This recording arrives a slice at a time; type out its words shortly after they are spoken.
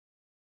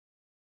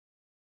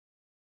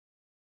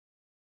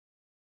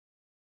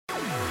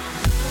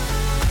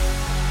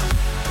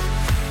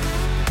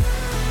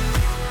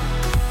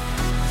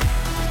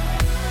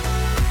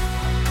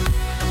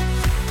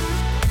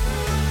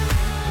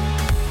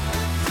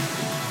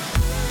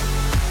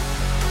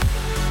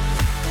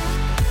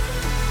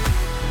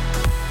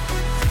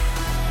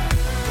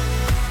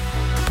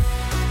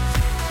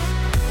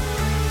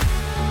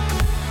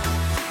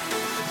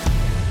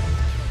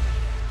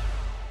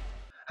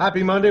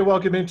Happy Monday.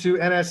 Welcome into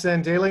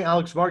NSN Daily.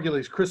 Alex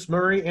Margulies, Chris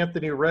Murray,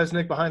 Anthony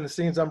Resnick behind the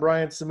scenes. I'm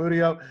Brian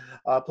Samudio.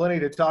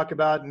 Plenty to talk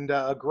about and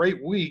a great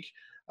week.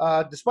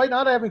 Despite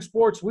not having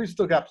sports, we've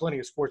still got plenty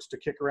of sports to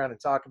kick around and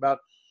talk about.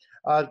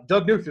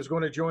 Doug Nuth is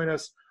going to join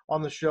us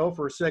on the show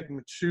for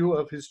segment 2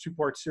 of his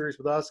two-part series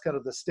with us, kind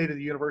of the state of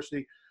the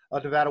University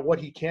of Nevada, what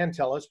he can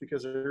tell us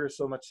because there is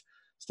so much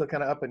still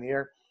kind of up in the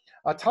air.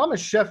 Thomas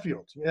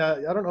Sheffield,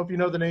 I don't know if you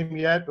know the name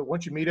yet, but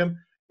once you meet him,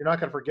 you're not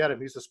going to forget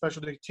him. He's the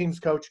specialty teams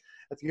coach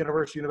at the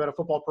University of Nevada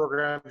football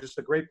program. Just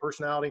a great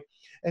personality.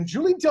 And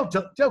Julian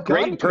Delgado.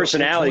 Great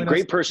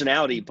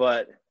personality,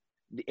 but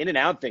the in and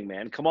out thing,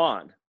 man. Come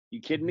on. You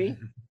kidding me?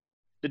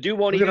 The dude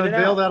won't eat in and out.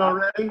 Unveil that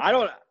already?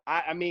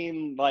 I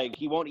mean, like,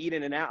 he won't eat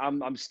in and out.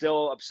 I'm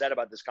still upset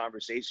about this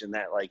conversation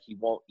that, like, he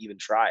won't even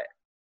try it.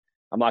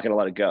 I'm not going to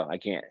let it go. I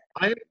can't.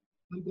 I'm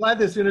glad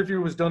this interview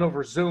was done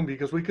over Zoom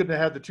because we couldn't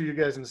have had the two of you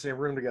guys in the same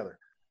room together.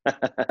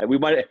 We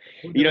might,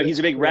 he's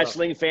a big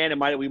wrestling fan,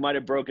 and we might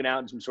have broken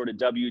out in some sort of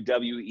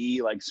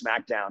WWE like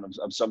SmackDown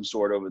of some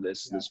sort over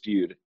this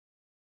feud.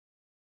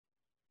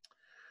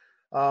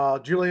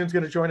 Julian's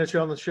going to join us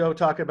on the show,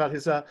 talking about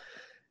his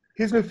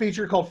new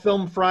feature called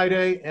Film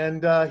Friday,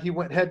 and he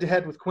went head to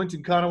head with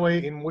Quentin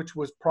Conaway in which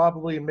was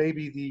probably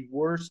maybe the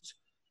worst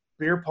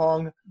beer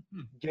pong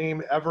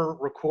game ever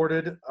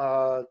recorded.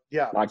 Not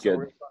good. We're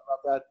going to talk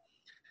about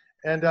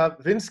that.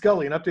 And Vin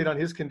Scully, an update on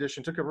his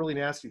condition, took a really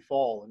nasty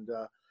fall. And,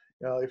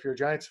 if you're a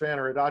Giants fan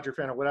or a Dodger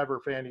fan or whatever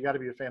fan, you got to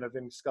be a fan of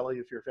Vin Scully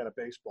if you're a fan of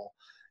baseball.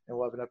 And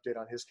we'll have an update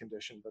on his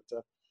condition.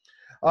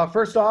 But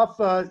first off,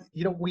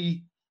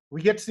 we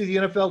get to see the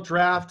NFL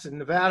draft, and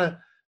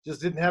Nevada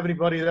just didn't have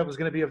anybody that was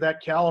going to be of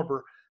that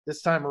caliber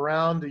this time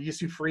around. You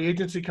see free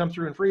agency come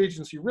through, and free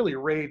agency really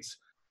raids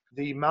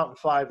the Mountain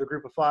Five, the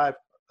Group of Five,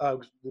 the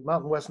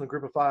Mountain West and the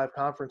Group of Five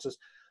conferences.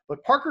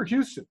 But Parker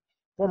Houston,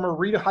 former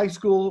Rita High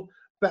School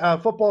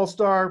football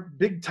star,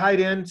 big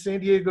tight end, San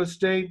Diego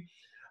State.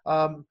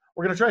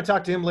 We're going to try and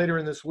talk to him later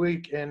in this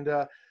week, and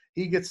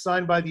he gets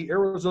signed by the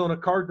Arizona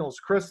Cardinals.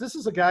 Chris, this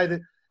is a guy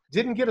that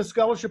didn't get a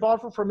scholarship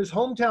offer from his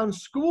hometown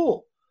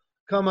school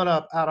coming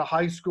up out of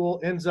high school.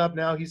 Ends up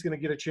now he's going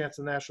to get a chance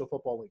in the National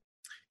Football League.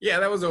 Yeah,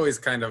 that was always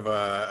kind of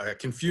a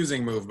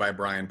confusing move by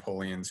Brian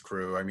Polian's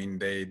crew. I mean,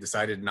 they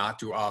decided not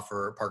to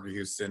offer Parker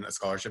Houston a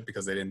scholarship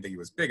because they didn't think he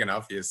was big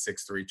enough. He is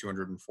 6'3",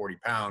 240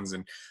 pounds,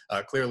 and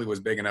clearly was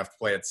big enough to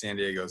play at San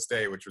Diego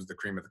State, which was the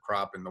cream of the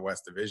crop in the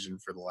West Division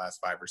for the last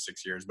 5 or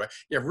 6 years. But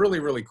yeah,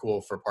 really, really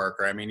cool for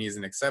Parker. I mean, he's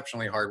an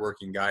exceptionally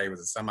hardworking guy. He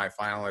was a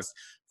semifinalist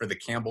for the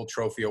Campbell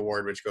Trophy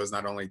Award, which goes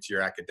not only to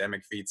your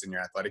academic feats and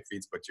your athletic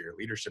feats, but to your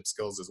leadership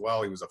skills as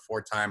well. He was a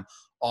 4-time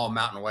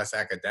All-Mountain West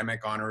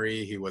academic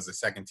honoree. He was a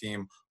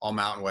second-team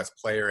All-Mountain West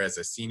player as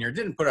a senior.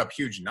 Didn't put up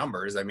huge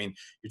numbers. I mean,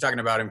 you're talking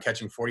about him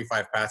catching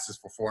 45 passes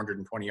for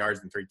 420 yards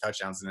and 3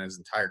 touchdowns in his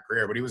entire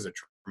career, but he was a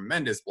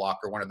tremendous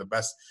blocker, one of the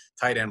best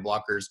tight end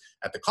blockers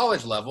at the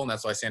college level, and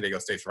that's why San Diego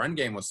State's run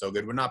game was so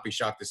good. Would not be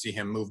shocked to see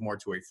him move more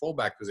to a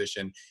fullback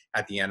position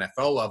at the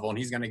NFL level, and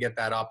he's going to get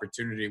that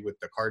opportunity with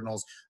the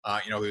Cardinals.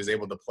 He was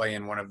able to play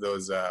in one of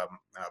those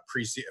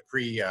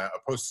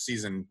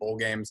postseason bowl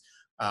games.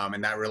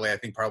 And that really, I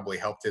think, probably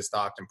helped his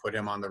stock and put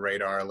him on the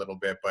radar a little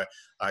bit. But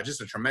just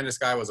a tremendous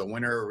guy, was a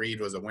winner.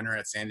 Reed was a winner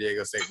at San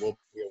Diego State, will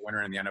be a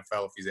winner in the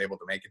NFL if he's able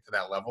to make it to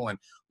that level. And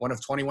one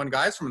of 21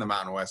 guys from the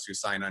Mountain West who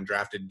signed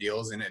undrafted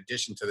deals in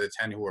addition to the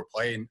 10 who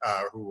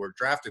were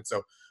drafted.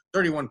 So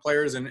 31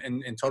 players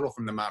in total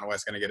from the Mountain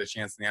West going to get a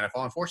chance in the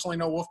NFL. Unfortunately,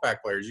 no Wolfpack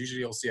players.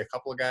 Usually you'll see a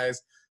couple of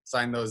guys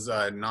sign those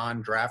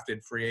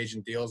non-drafted free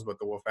agent deals, but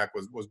the Wolfpack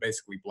was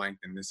basically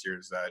blanked in this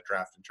year's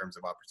draft in terms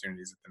of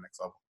opportunities at the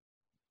next level.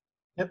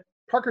 Yep.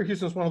 Parker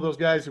Houston's one of those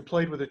guys who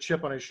played with a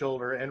chip on his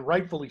shoulder, and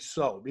rightfully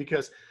so,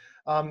 because,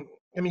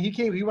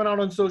 he went out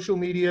on social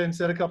media and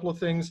said a couple of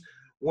things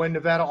when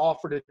Nevada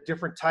offered a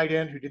different tight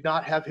end who did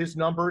not have his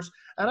numbers,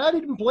 and I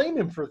didn't blame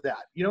him for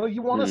that.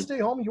 You want to stay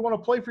home, you want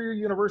to play for your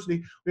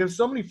university. We have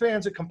so many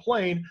fans that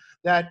complain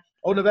that,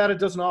 Nevada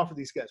doesn't offer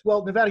these guys.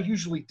 Well, Nevada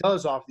usually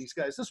does offer these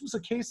guys. This was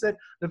a case that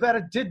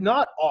Nevada did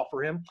not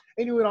offer him,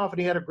 and he went off and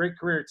he had a great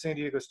career at San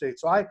Diego State.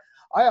 So I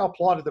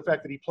applauded the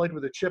fact that he played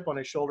with a chip on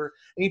his shoulder,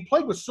 and he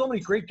played with so many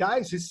great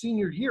guys his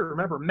senior year.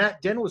 Remember,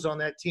 Matt Den was on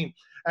that team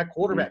at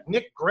quarterback.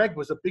 Nick Gregg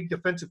was a big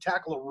defensive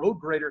tackle, a road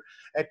grader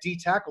at D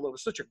tackle. It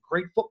was such a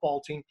great football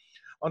team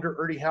under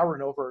Ernie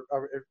Howard over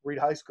at Reed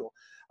High School.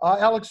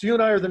 Alex, you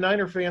and I are the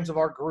Niner fans of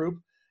our group,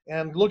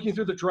 and looking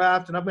through the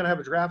draft, and I'm going to have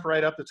a draft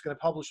write-up that's going to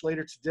publish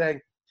later today.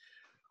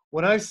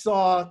 When I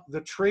saw the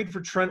trade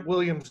for Trent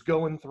Williams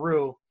going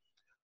through,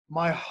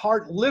 my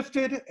heart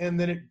lifted and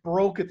then it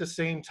broke at the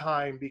same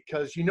time,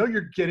 because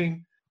you're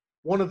getting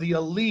one of the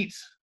elite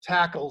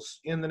tackles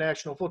in the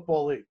National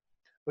Football League,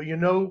 but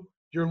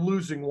you're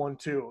losing one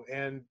too.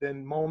 And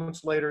then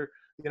moments later,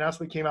 the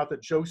announcement came out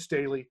that Joe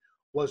Staley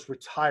was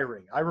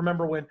retiring. I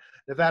remember when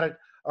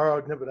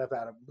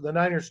the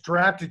Niners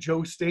drafted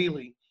Joe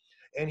Staley,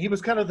 and he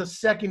was kind of the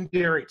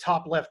secondary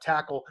top left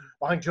tackle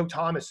behind Joe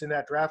Thomas in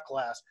that draft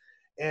class.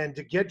 And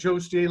to get Joe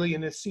Staley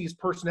and to see his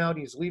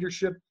personality, his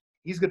leadership,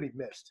 he's going to be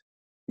missed.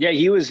 Yeah,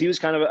 he was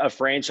kind of a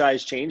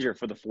franchise changer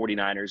for the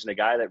 49ers, and a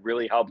guy that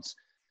really helped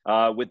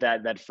with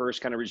that first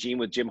kind of regime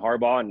with Jim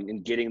Harbaugh,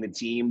 and getting the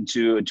team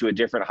to a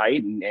different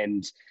height,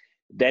 and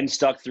then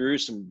stuck through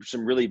some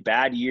really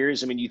bad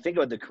years. I mean, you think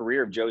about the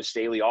career of Joe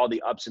Staley, all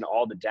the ups and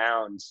all the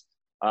downs.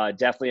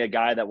 Definitely a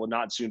guy that will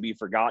not soon be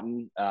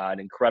forgotten. An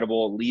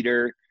incredible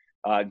leader,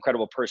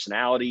 incredible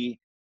personality,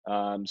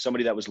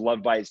 somebody that was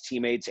loved by his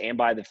teammates and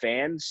by the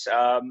fans.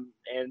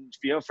 And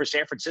for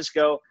San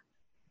Francisco,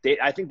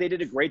 I think they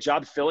did a great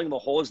job filling the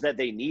holes that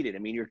they needed. I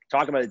mean, you're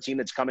talking about a team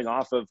that's coming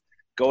off of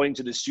going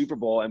to the Super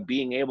Bowl and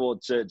being able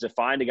to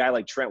find a guy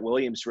like Trent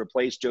Williams to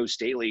replace Joe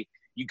Staley.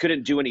 You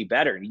couldn't do any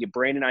better. And you get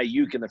Brandon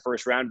Ayuk in the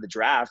first round of the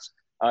draft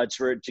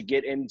to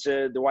get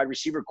into the wide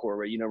receiver core,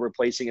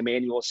 replacing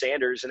Emmanuel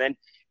Sanders. And then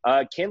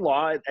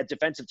Kinlaw at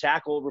defensive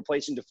tackle,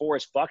 replacing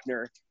DeForest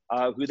Buckner,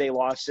 who they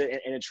lost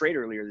in a trade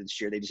earlier this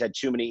year. They just had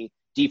too many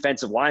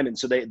defensive linemen.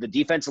 So the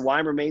defensive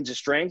line remains a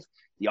strength.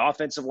 The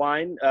offensive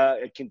line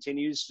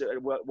continues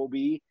what will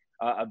be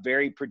a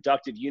very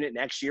productive unit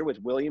next year, with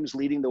Williams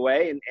leading the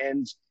way.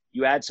 And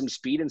you add some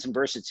speed and some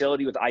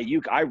versatility with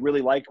Ayuk. I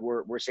really like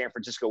where San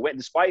Francisco went.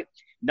 Despite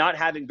not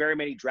having very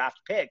many draft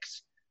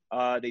picks,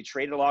 they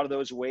traded a lot of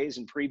those away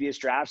in previous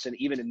drafts and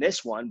even in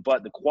this one.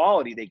 But the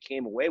quality they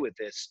came away with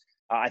this,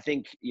 I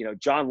think,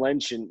 John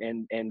Lynch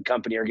and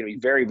company are going to be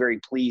very, very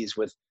pleased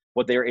with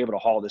what they were able to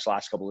haul this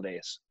last couple of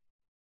days.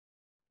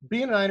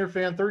 Being a Niner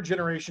fan, third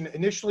generation,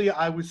 initially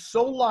I was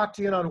so locked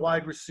in on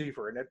wide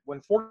receiver. And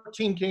when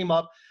 14 came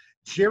up,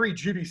 Jerry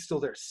Jeudy's still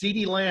there.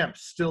 CeeDee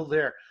Lamb's still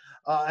there.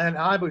 And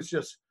I was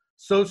just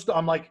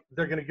I'm like,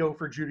 they're going to go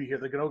for Jeudy here.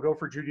 They're going to go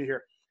for Jeudy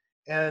here.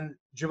 And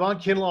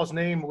Javon Kinlaw's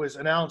name was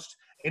announced,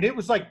 and it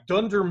was like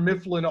Dunder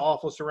Mifflin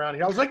office around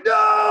here. I was like,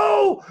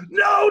 no.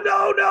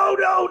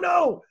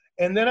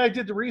 And then I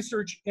did the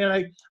research, and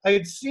I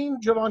had seen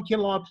Javon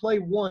Kinlaw play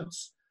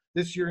once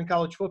this year in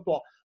college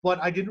football, but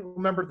I didn't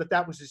remember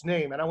that was his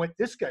name. And I went,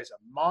 this guy's a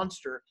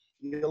monster.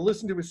 You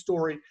listen to his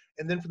story,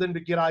 and then for them to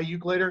get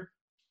Ayuk later,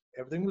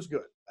 everything was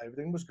good.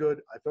 Everything was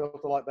good. I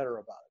felt a lot better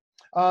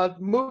about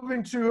it.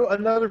 Moving to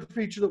another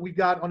feature that we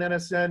got on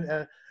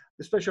NSN,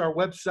 especially our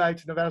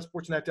website,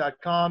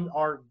 NevadaSportsNet.com,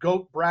 our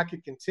GOAT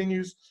bracket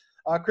continues.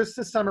 Chris,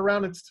 this time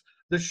around, it's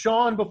the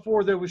Sean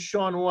before there was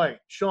Sean White.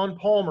 Sean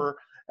Palmer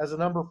as a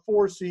number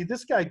 4 seed.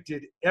 This guy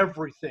did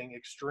everything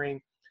extreme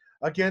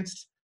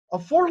against a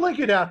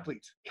 4-legged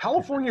athlete,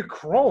 California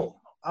Chrome.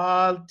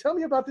 Tell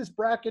me about this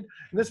bracket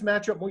and this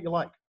matchup, what you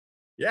like.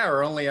 Yeah,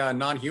 we're only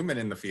non-human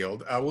in the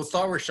field. We'll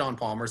start with Sean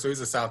Palmer. So he's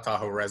a South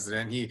Tahoe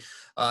resident. He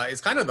is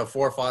kind of the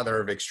forefather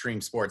of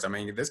extreme sports. I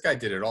mean, this guy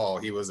did it all.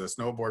 He was a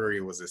snowboarder. He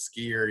was a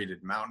skier. He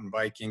did mountain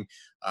biking.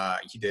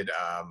 He did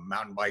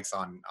mountain bikes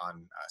on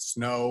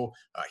snow.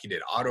 He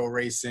did auto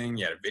racing.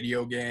 He had a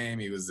video game.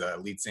 He was a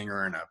lead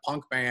singer in a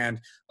punk band.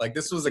 Like,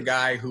 this was a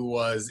guy who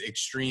was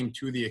extreme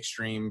to the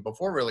extreme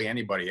before really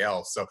anybody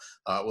else. So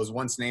was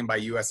once named by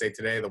USA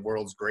Today the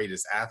world's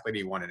greatest athlete.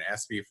 He won an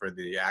ESPY for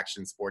the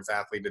Action Sports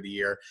Athlete of the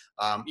Year.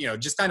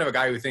 Just kind of a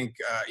guy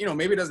who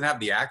maybe doesn't have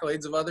the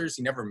accolades of others.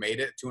 He never made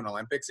it to an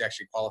Olympics. He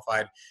actually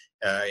qualified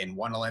in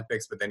one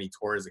Olympics, but then he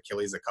tore his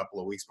Achilles a couple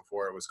of weeks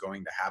before it was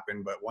going to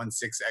happen, but won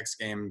 6 X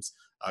Games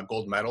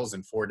gold medals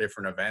in 4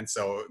 different events.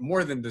 So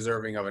more than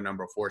deserving of a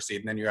number 4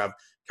 seed. And then you have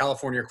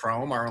California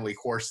Chrome, our only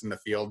horse in the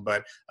field,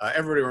 but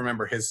everybody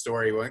remember his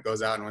story when it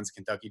goes out and wins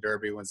Kentucky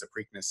Derby, wins the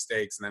Preakness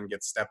Stakes, and then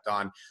gets stepped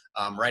on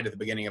right at the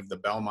beginning of the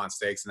Belmont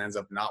Stakes and ends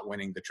up not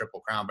winning the Triple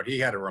Crown. But he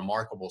had a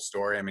remarkable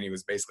story. I mean, he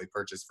was basically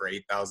purchased for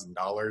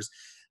 $8,000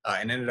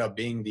 and ended up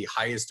being the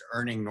highest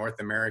earning North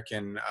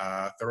American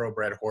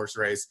thoroughbred horse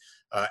race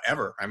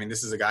ever. I mean,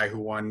 this is a guy who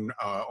won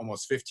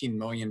almost $15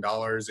 million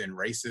in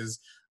races.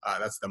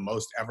 That's the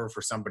most ever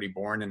for somebody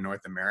born in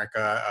North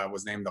America.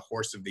 Was named the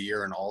horse of the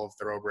year in all of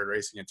thoroughbred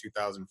racing in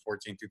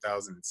 2014,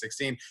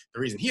 2016. The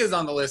reason he is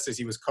on the list is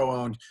he was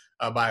co-owned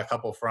by a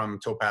couple from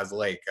Topaz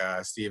Lake,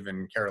 Steve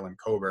and Carolyn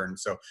Coburn.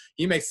 So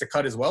he makes the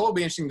cut as well. It'll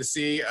be interesting to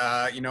see,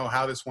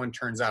 how this one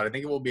turns out. I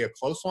think it will be a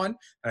close one.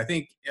 And I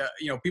think,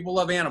 people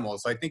love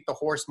animals. So I think the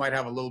horse might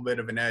have a little bit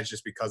of an edge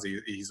just because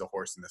he's a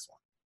horse in this one.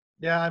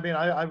 Yeah, I mean,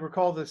 I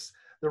recall the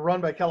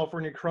run by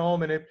California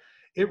Chrome, and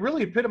it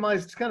really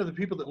epitomized kind of the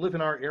people that live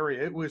in our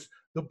area. It was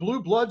the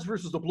blue bloods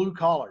versus the blue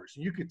collars.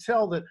 You could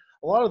tell that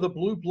a lot of the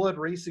blue blood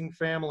racing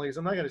families,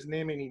 I'm not going to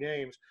name any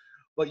names,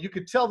 but you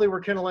could tell they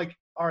were kind of like,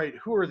 all right,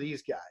 who are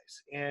these guys?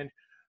 And,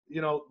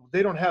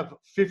 they don't have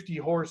 50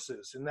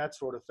 horses and that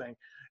sort of thing.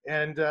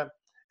 And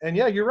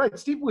yeah, you're right.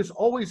 Steve was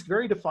always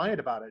very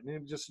defiant about it. And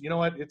it just,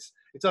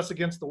 it's us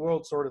against the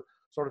world sort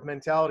of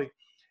mentality.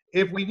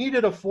 If we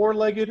needed a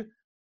 4-legged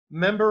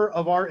member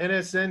of our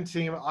NSN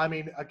team, I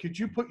mean, could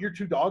you put your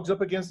 2 dogs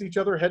up against each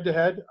other head to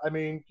head? I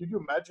mean, could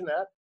you imagine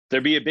that?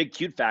 There'd be a big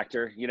cute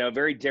factor,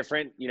 very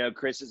different.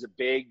 Chris is a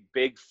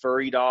big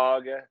furry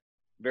dog,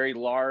 very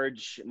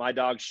large. My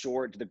dog's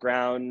short to the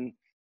ground.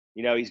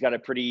 He's got a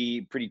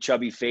pretty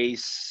chubby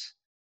face.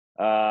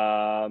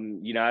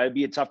 It'd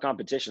be a tough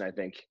competition, I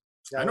think.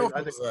 I Yeah, know if I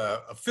it think was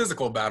a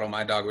physical battle,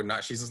 my dog would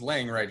not. She's just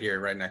laying right here,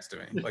 right next to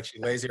me. Like she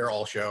lays here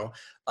all show.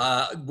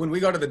 When we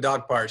go to the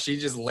dog park, she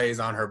just lays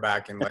on her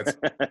back and lets.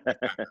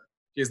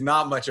 She's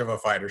not much of a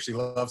fighter. She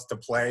loves to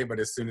play, but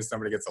as soon as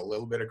somebody gets a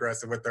little bit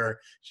aggressive with her,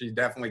 she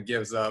definitely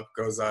gives up,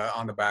 goes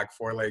on the back,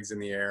 4 legs in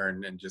the air,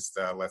 and just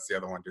lets the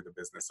other one do the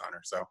business on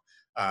her. So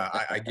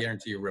I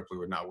guarantee you Ripley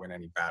would not win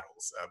any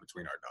battles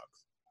between our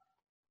dogs.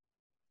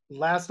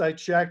 last I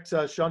checked,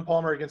 Sean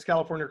Palmer against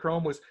California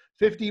Chrome was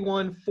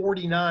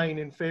 51-49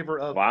 in favor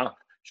of Wow.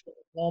 Sean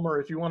Palmer.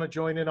 If you want to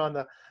join in on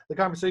the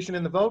conversation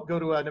and the vote, go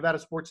to Nevada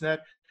Sportsnet,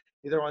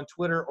 either on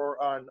Twitter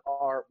or on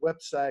our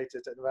website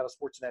at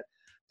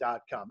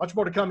nevadasportsnet.com. Much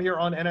more to come here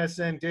on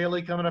NSN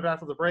Daily. Coming up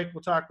after the break,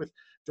 we'll talk with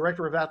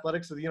Director of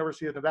Athletics of the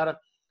University of Nevada,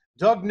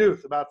 Doug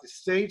Knuth, about the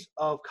state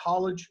of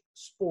college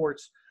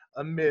sports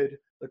amid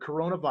the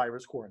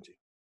coronavirus quarantine.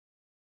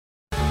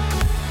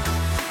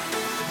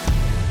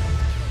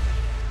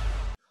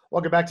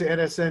 Welcome back to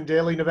NSN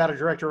Daily. Nevada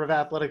Director of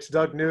Athletics,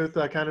 Doug Knuth,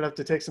 kind enough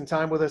to take some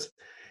time with us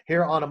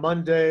here on a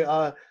Monday.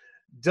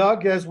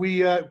 Doug, as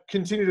we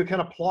continue to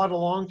kind of plod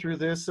along through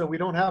this, we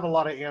don't have a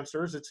lot of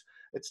answers.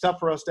 It's tough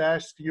for us to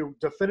ask you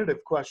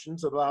definitive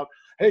questions about,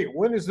 hey,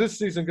 when is this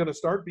season going to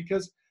start?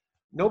 Because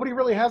nobody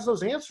really has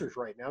those answers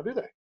right now, do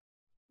they?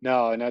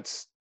 No, and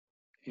that's,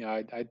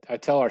 I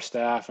tell our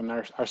staff, and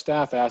our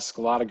staff asks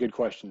a lot of good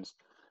questions.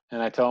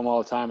 And I tell them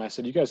all the time, I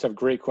said, you guys have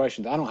great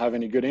questions. I don't have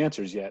any good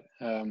answers yet.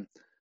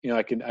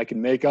 I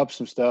can make up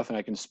some stuff and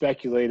I can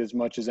speculate as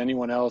much as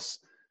anyone else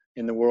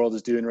in the world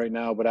is doing right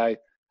now, but I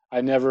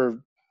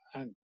never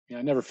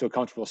feel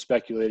comfortable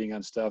speculating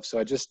on stuff. So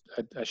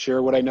I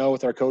share what I know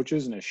with our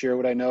coaches, and I share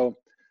what I know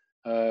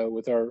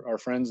with our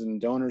friends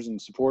and donors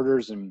and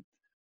supporters.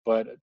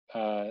 But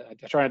I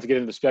try not to get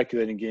into the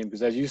speculating game,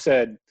 because as you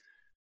said,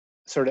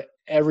 sort of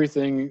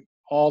everything,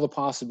 all the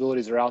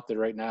possibilities are out there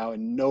right now,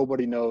 and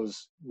nobody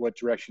knows what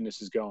direction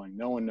this is going.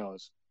 No one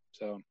knows.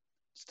 So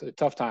it's a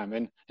tough time.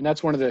 And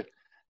that's one of the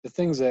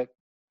things that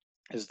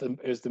is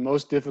the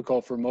most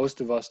difficult for most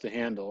of us to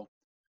handle.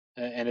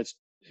 And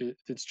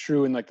it's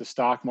true in like the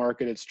stock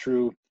market, it's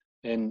true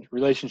in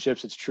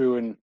relationships, it's true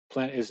in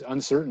is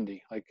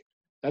uncertainty. Like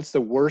that's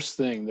the worst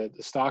thing, that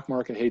the stock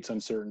market hates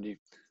uncertainty.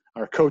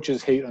 Our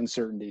coaches hate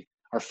uncertainty.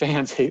 Our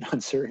fans hate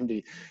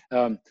uncertainty.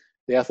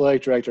 The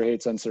athletic director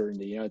hates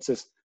uncertainty. It's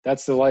just,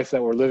 that's the life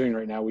that we're living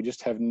right now. We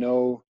just have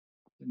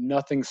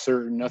nothing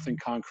certain, nothing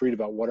concrete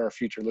about what our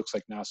future looks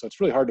like now. So it's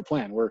really hard to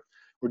plan. We're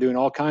doing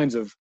all kinds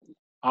of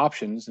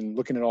options and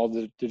looking at all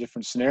the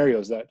different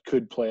scenarios that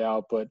could play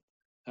out, but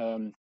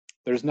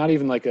there's not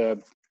even like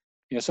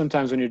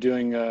sometimes when you're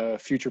doing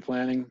future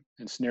planning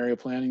and scenario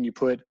planning, you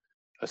put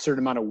a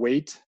certain amount of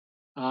weight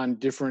on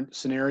different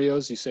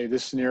scenarios. You say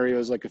this scenario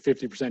is like a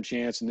 50%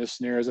 chance, and this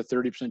scenario is a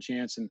 30%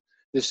 chance, and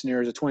this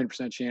scenario is a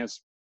 20%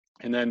 chance.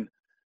 And then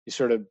you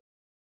sort of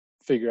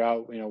figure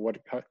out,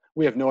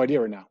 we have no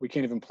idea right now. We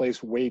can't even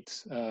place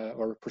weights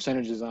or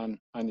percentages on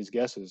these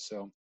guesses.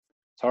 So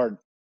it's hard.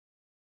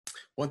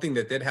 One thing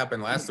that did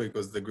happen last week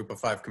was the Group of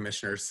 5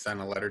 commissioners sent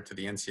a letter to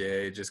the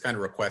NCAA just kind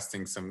of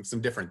requesting some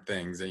different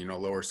things,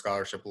 lower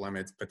scholarship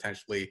limits,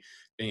 potentially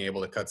being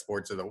able to cut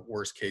sports to the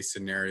worst case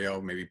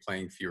scenario, maybe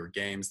playing fewer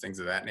games, things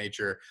of that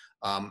nature.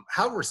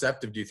 How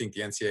receptive do you think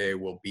the NCAA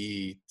will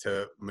be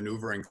to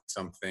maneuvering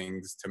some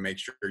things to make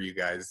sure you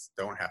guys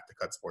don't have to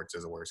cut sports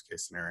as a worst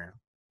case scenario?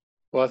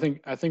 Well,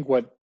 I think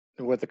what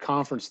the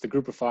conference, the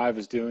Group of 5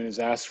 is doing is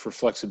ask for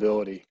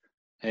flexibility.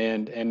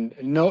 And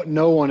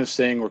no one is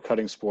saying we're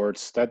cutting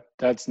sports.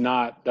 That's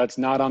not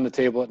on the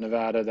table at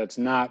Nevada. That's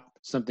not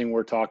something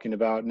we're talking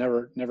about.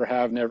 Never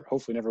have,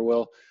 hopefully never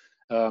will.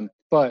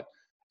 But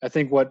I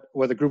think what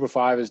the Group of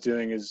 5 is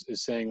doing is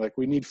saying, like,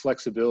 we need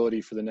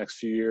flexibility for the next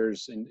few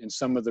years in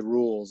some of the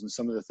rules and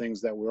some of the things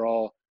that we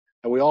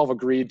all have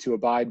agreed to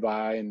abide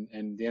by,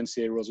 and the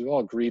NCAA rules. We've all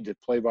agreed to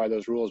play by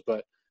those rules.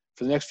 But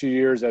for the next few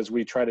years, as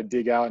we try to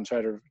dig out and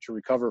try to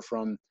recover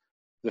from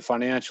the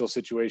financial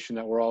situation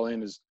that we're all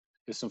in, is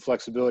some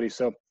flexibility.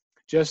 So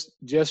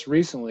just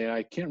recently,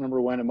 I can't remember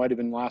when, it might have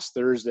been last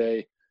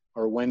Thursday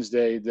or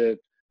Wednesday,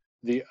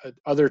 the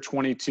other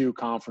 22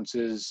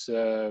 conferences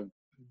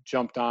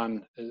jumped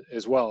on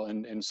as well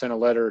and sent a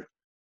letter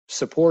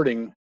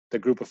supporting the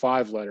Group of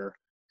 5 letter,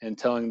 and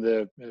telling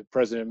the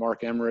President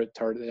Mark Emmert,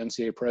 the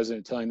NCAA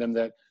president, telling them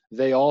that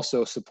they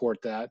also support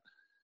that.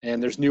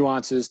 And there's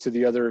nuances to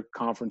the other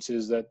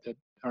conferences that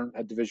aren't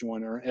at Division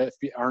I or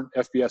aren't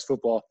FBS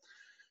football,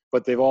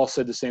 but they've all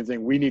said the same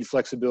thing. We need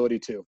flexibility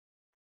too,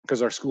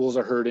 because our schools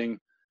are hurting,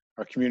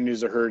 our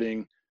communities are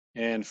hurting,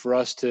 and for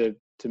us to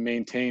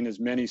maintain as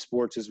many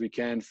sports as we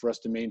can, for us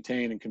to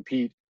maintain and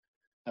compete,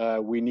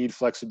 we need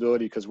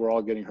flexibility, because we're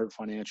all getting hurt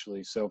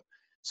financially. So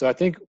I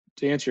think,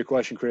 to answer your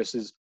question, Chris,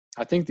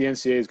 I think the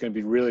NCAA is going to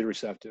be really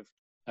receptive,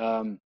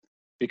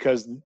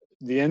 because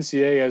the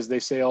NCAA, as they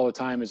say all the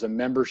time, is a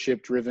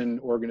membership-driven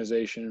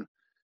organization.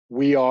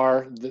 We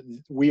are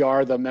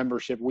the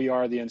membership. We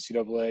are the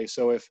NCAA.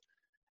 So if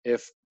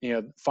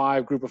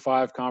Group of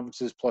 5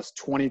 conferences plus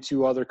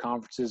 22 other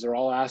conferences are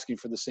all asking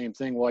for the same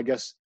thing, well, I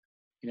guess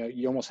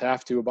you almost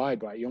have to abide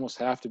by it. You almost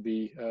have to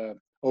be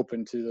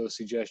open to those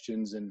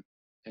suggestions and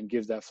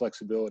give that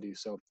flexibility.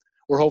 So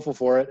we're hopeful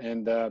for it,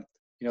 and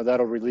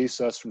that'll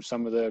release us from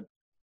some of the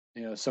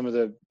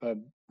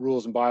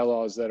rules and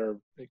bylaws that are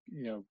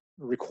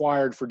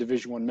required for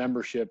Division I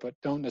membership, but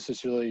don't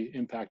necessarily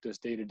impact us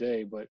day to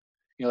day. But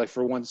like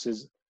for one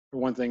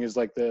thing is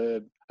like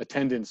the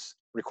attendance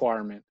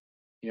requirement.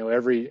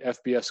 Every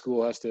FBS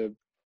school has to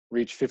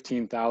reach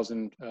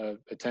 15,000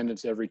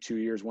 attendance every 2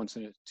 years, once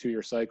in a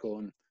 2-year cycle.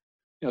 And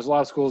there's a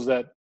lot of schools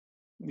that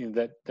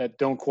that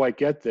don't quite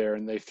get there,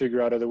 and they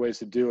figure out other ways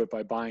to do it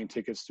by buying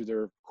tickets through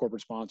their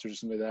corporate sponsors or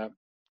something like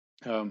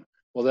that.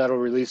 Well, that'll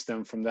release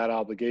them from that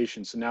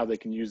obligation. So now they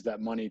can use that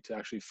money to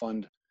actually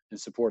fund and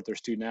support their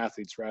student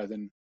athletes rather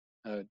than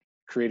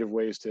creative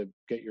ways to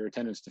get your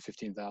attendance to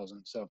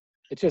 15,000. So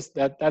it's just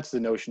that's the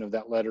notion of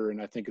that letter,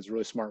 and I think it's a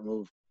really smart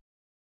move.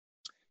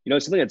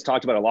 Something that's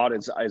talked about a lot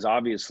is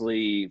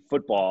obviously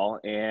football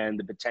and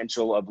the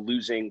potential of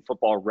losing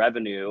football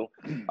revenue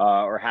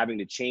or having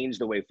to change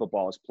the way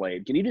football is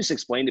played. Can you just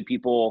explain to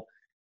people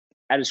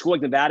at a school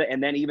like Nevada,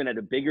 and then even at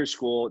a bigger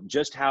school,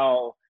 just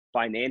how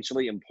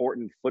financially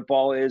important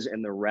football is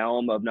in the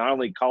realm of not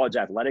only college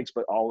athletics,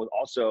 but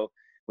also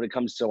when it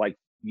comes to like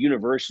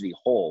university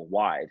whole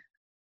wide?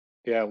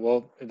 Yeah,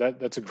 well,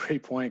 that's a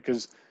great point,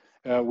 because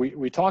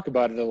we talk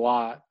about it a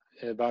lot,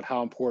 about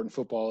how important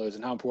football is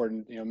and how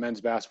important men's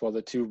basketball, the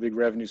two big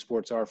revenue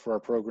sports, are for our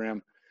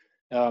program.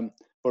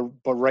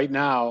 But right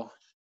now,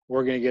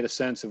 we're going to get a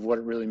sense of what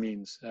it really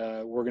means.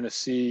 We're going to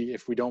see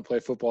if we don't play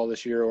football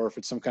this year, or if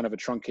it's some kind of a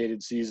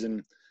truncated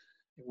season.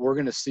 We're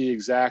going to see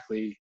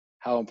exactly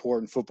how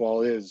important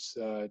football is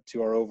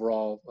to our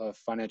overall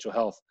financial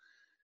health.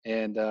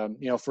 And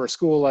for a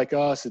school like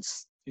us,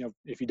 it's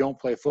if you don't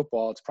play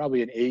football, it's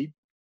probably an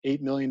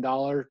 $8 million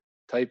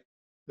type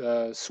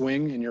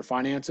swing in your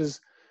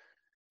finances.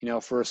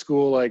 For a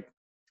school like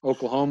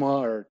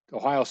Oklahoma or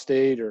Ohio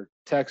State or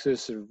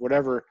Texas or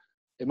whatever,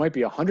 it might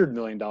be $100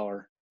 million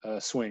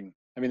swing.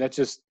 I mean,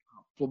 it's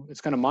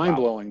kind of mind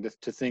blowing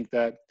to think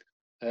that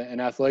an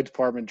athletic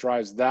department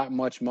drives that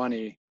much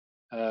money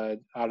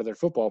out of their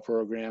football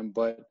program,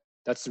 but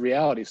that's the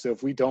reality. So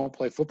if we don't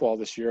play football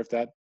this year, if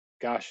that,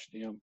 gosh,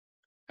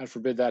 God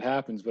forbid that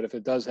happens, but if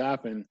it does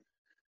happen,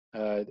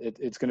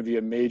 it's going to be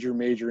a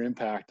major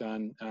impact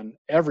on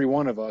every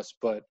one of us,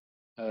 but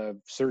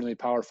certainly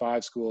Power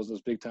 5 schools,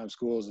 those big time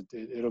schools,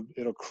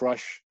 it'll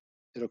crush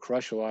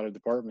a lot of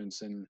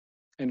departments, and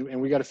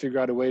we got to figure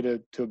out a way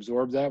to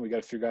absorb that. We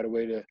got to figure out a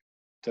way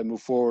to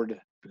move forward,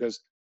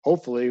 because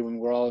hopefully, when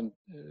we're all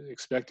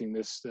expecting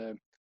this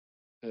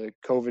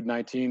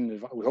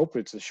COVID-19, we hope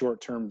it's a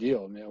short-term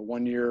deal.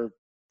 1 year,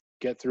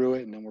 get through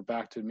it, and then we're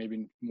back to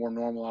maybe more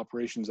normal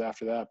operations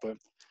after that. But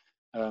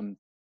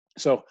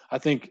so I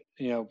think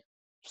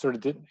sort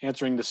of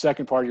answering the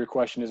second part of your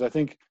question is, I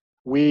think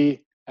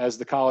we, as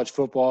the college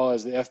football,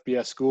 as the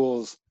FBS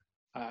schools,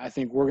 I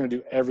think we're going to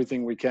do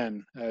everything we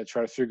can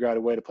try to figure out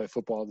a way to play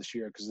football this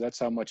year, because that's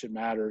how much it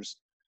matters.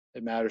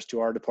 It matters to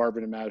our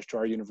department. It matters to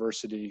our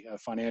university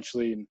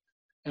financially,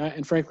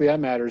 and frankly, that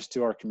matters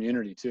to our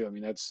community too. I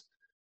mean, that's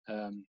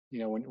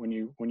when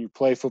you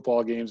play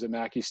football games at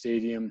Mackey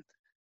Stadium,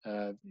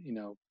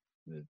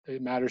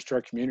 it matters to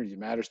our community. It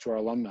matters to our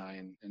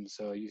alumni, and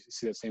so you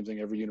see that same thing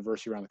every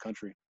university around the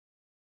country.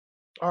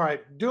 All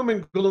right, doom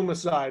and gloom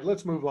aside,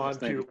 let's move on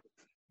to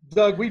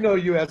Doug. We know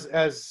you as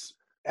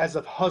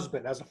a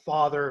husband, as a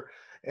father,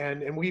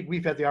 and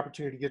we've had the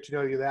opportunity to get to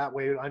know you that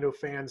way. I know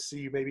fans see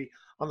you maybe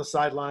on the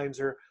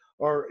sidelines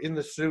or in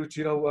the suit,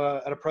 at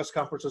a press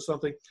conference or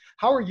something.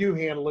 How are you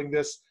handling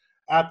this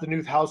at the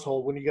Knuth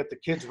household when you get the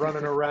kids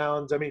running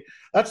around? I mean,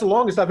 that's the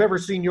longest I've ever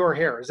seen your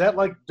hair. Is that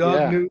like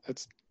Doug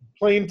Knuth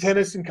playing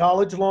tennis in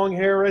college, long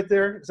hair right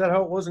there? Is that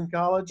how it was in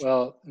college?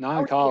 Well,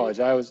 not in college.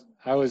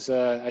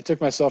 I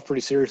took myself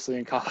pretty seriously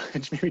in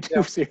college, maybe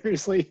too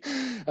seriously.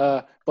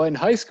 But in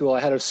high school, I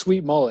had a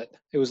sweet mullet.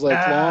 It was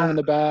like long in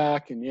the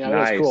back, and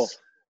nice. It was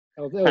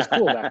cool. It was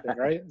cool back then,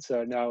 right?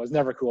 So no, it was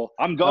never cool.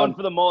 I'm going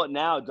for the mullet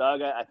now,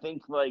 Doug. I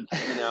think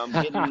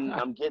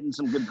I'm getting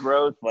some good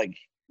growth. Like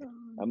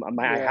I'm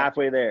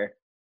halfway there.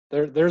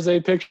 There's a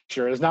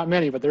picture. There's not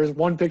many, but there's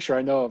one picture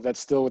I know of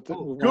that's still with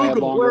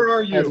Google. Where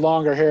are you? I had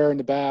longer hair in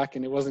the back,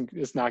 and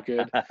it's not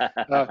good.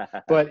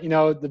 But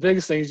the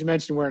biggest thing is, you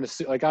mentioned wearing a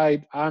suit. Like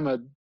I'm a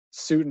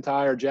suit and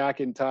tie or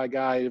jacket and tie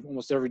guy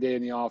almost every day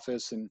in the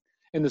office, and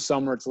in the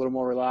summer it's a little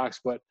more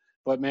relaxed.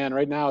 But man,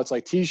 right now it's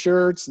like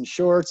t-shirts and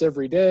shorts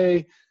every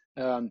day.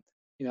 I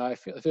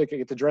feel like I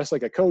get to dress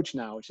like a coach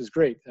now, which is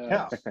great.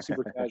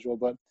 Super casual.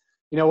 But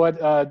you know what?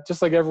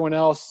 Just like everyone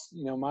else,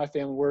 my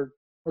family, we're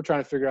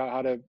trying to figure out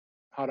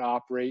how to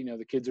operate.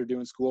 The kids are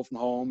doing school from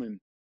home,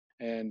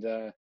 and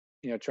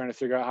trying to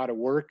figure out how to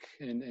work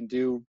and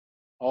do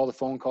all the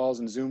phone calls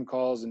and Zoom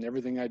calls and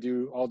everything I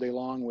do all day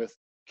long with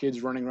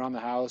kids running around the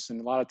house. And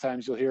a lot of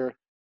times you'll hear,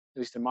 at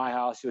least in my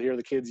house, you'll hear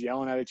the kids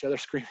yelling at each other,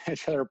 screaming at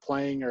each other,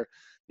 playing, or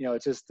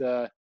it's just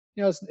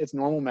it's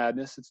normal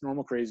madness, it's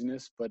normal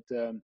craziness, but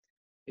you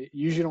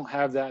usually don't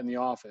have that in the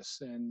office.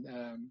 And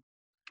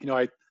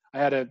I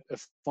had a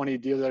funny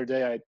deal the other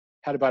day. I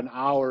had about an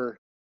hour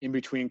in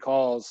between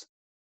calls,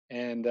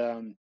 and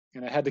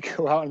I had to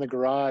go out in the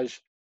garage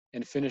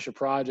and finish a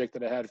project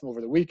that I had from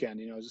over the weekend.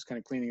 Just kind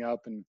of cleaning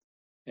up,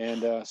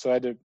 and so I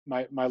had to.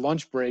 My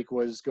lunch break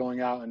was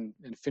going out and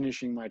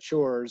finishing my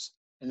chores,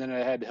 and then I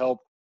had to help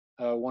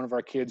one of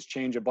our kids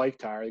change a bike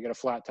tire. They got a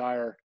flat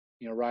tire,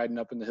 riding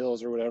up in the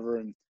hills or whatever,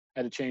 and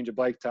I had to change a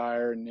bike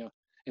tire, and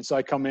so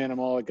I come in, I'm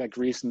all got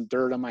grease and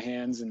dirt on my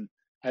hands, and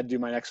I had to do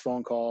my next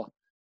phone call.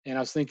 And I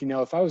was thinking,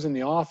 if I was in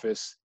the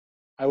office,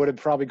 I would have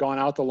probably gone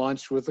out to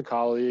lunch with a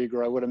colleague,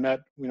 or I would have met,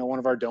 one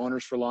of our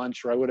donors for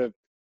lunch, or I would have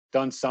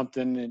done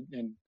something.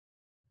 And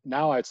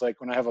now it's like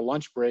when I have a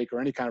lunch break or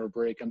any kind of a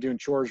break, I'm doing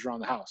chores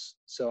around the house.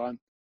 So I'm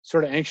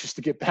sort of anxious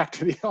to get back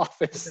to the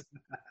office.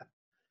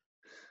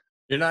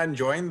 You're not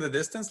enjoying the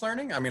distance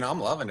learning? I mean, I'm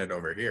loving it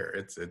over here.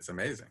 It's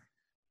amazing.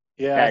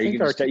 Yeah, I you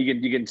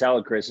think you can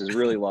tell Chris is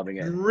really loving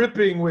it.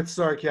 Dripping with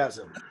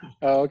sarcasm.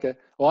 Oh, okay.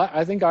 Well,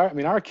 I think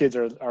our kids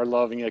are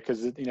loving it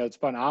because it's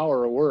about an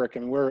hour of work. I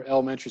mean, we're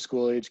elementary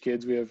school age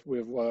kids. We have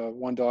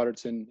one daughter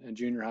that's in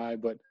junior high,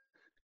 but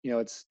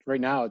it's right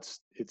now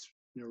it's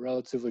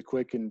relatively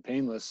quick and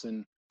painless,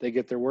 and they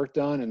get their work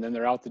done, and then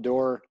they're out the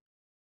door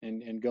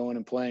and going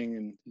and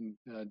playing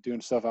and doing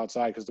stuff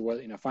outside because the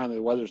weather, finally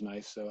the weather's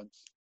nice. So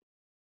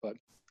but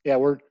yeah,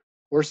 we're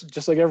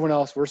just like everyone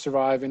else. We're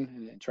surviving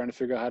and trying to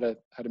figure out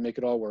how to make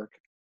it all work.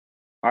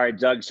 All right,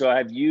 Doug. So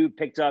have you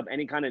picked up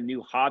any kind of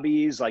new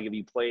hobbies? Like, have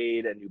you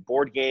played a new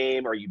board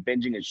game? Are you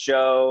binging a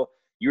show?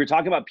 You were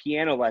talking about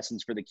piano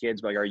lessons for the kids,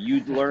 but are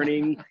you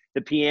learning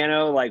the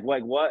piano? Like,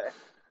 what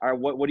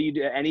do you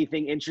do?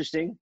 Anything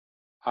interesting?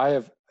 I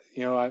have,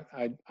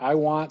 I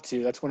want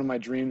to. That's one of my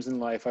dreams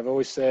in life. I've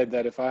always said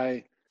that if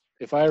I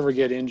ever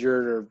get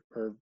injured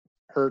or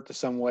hurt to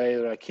some way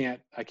that I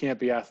can't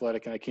be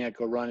athletic and I can't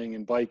go running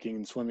and biking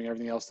and swimming,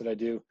 everything else that I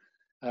do,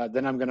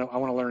 then I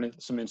want to learn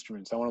some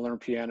instruments. I want to learn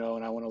piano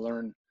and I want to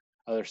learn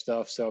other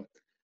stuff. So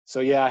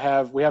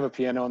yeah, we have a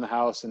piano in the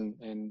house,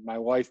 and my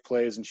wife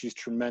plays, and she's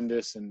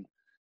tremendous. And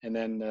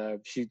then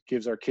she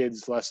gives our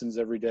kids lessons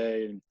every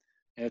day, and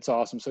it's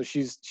awesome. So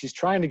she's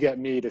trying to get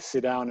me to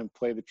sit down and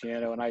play the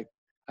piano, and I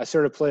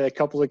sort of play a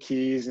couple of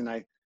keys, and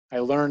I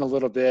learn a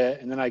little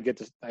bit, and then I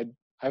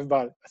have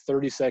about a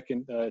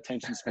 30-second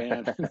attention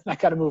span. I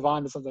got to move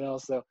on to something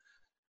else. So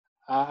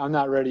I'm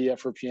not ready yet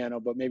for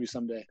piano, but maybe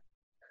someday.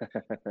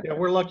 Yeah,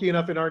 we're lucky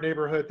enough in our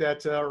neighborhood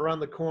that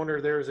around the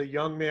corner there's a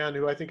young man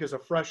who I think is a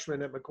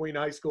freshman at McQueen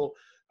High School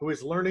who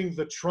is learning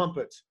the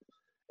trumpet,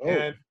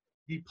 and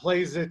he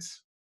plays it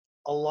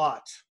a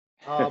lot.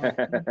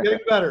 Getting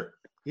better.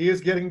 He is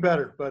getting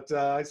better, but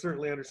I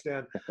certainly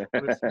understand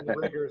the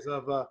rigors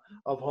of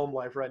home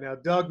life right now.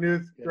 Doug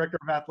Knuth, Director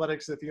of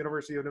Athletics at the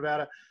University of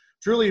Nevada.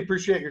 Truly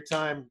appreciate your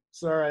time,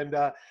 sir. And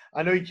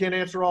I know you can't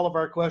answer all of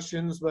our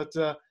questions, but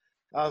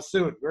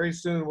soon, very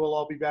soon, we'll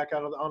all be back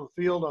out on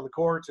the field, on the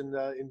court, and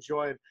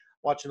enjoy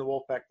watching the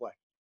Wolfpack play.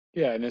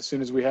 Yeah, and as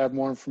soon as we have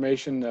more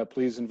information,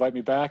 please invite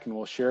me back, and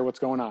we'll share what's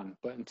going on.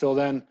 But until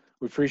then,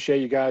 we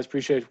appreciate you guys,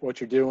 appreciate what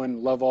you're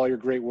doing, love all your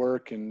great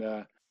work, and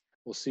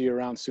we'll see you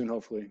around soon,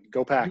 hopefully.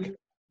 Go Pack.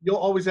 You'll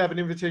always have an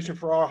invitation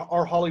for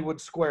our Hollywood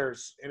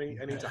Squares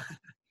anytime.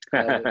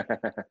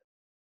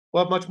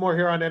 We'll have much more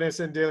here on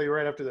NSN Daily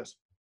right after this.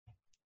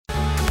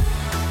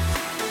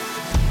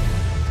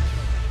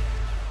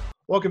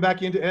 Welcome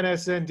back into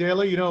NSN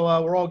Daily.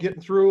 We're all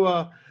getting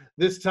through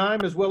this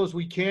time as well as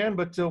we can,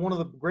 but one of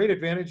the great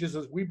advantages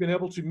is we've been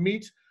able to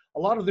meet a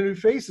lot of the new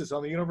faces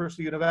on the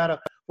University of Nevada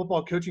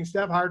football coaching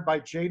staff hired by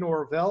Jay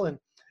Norvell. And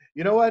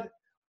you know what?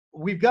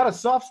 We've got a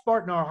soft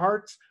spot in our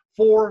hearts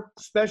for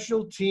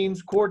special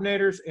teams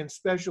coordinators and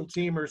special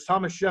teamers.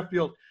 Thomas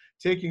Sheffield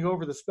taking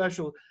over the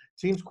special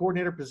teams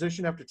coordinator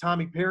position after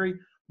Tommy Perry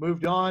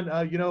moved on.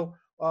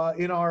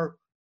 In our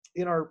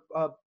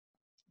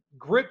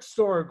grit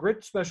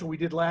special we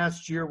did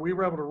last year, we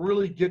were able to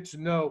really get to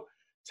know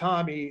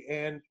Tommy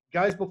and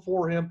guys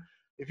before him.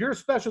 If you're a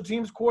special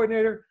teams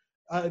coordinator,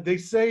 they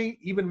say,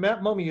 even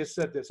Matt Mummy has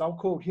said this, I'll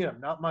quote him,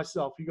 not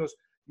myself. He goes,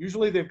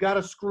 usually they've got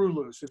a screw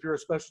loose if you're a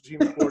special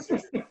teams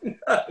coordinator. Do you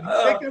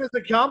take that as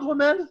a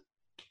compliment?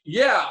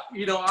 Yeah,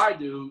 I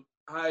do.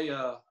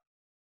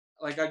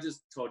 Like I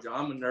just told you,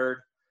 I'm a nerd.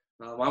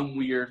 I'm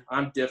weird.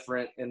 I'm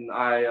different. And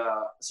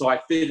so I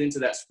fit into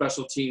that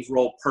special teams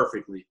role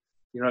perfectly.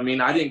 You know what I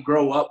mean? I didn't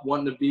grow up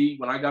wanting to be,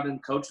 when I got into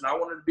coaching, I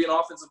wanted to be an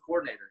offensive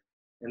coordinator.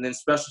 And then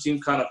special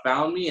teams kind of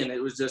found me, and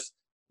it was just,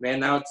 man,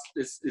 now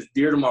it's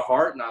dear to my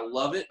heart, and I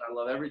love it, and I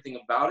love everything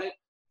about it.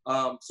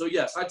 So,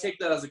 yes, I take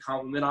that as a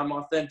compliment. I'm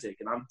authentic,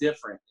 and I'm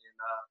different,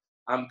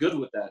 and I'm good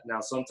with that.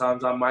 Now,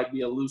 sometimes I might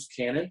be a loose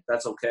cannon.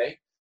 That's okay.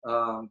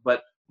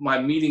 But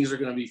my meetings are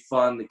going to be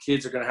fun. The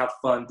kids are going to have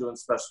fun doing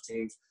special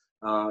teams,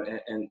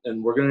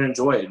 and we're going to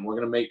enjoy it, and we're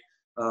going to make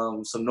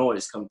some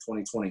noise come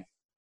 2020.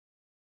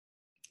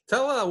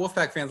 Tell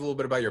Wolfpack fans a little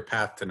bit about your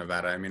path to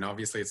Nevada. I mean,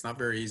 obviously, it's not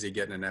very easy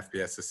getting an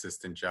FBS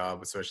assistant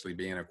job, especially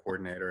being a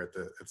coordinator at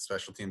the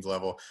special teams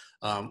level.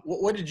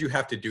 What did you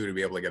have to do to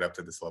be able to get up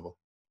to this level?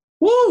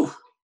 Woo!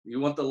 You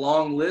want the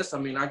long list? I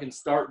mean, I can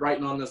start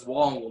writing on this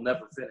wall and we'll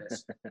never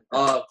finish.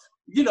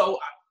 You know,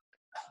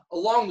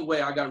 along the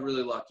way, I got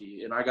really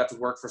lucky, and I got to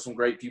work for some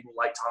great people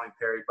like Tommy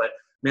Perry. But,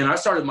 man, I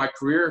started my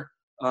career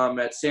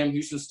at Sam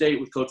Houston State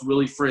with Coach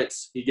Willie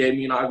Fritz. He gave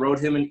me, I wrote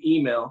him an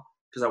email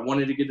because I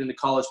wanted to get into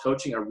college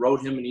coaching. I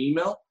wrote him an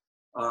email.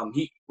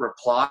 He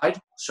replied,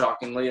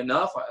 shockingly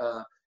enough,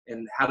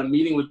 and had a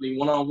meeting with me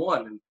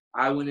one-on-one. And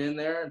I went in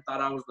there and thought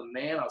I was the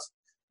man. I was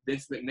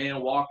Vince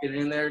McMahon walking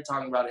in there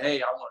talking about,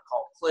 hey, I want to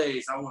call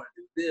plays. I want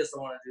to do this. I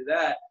want to do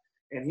that.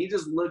 And he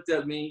just looked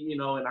at me, you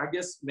know, and I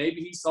guess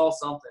maybe he saw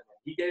something.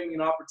 He gave me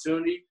an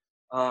opportunity.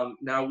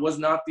 Now, it was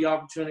not the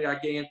opportunity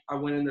I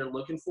went in there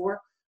looking for.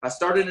 I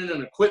started in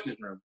an equipment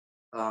room.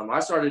 I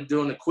started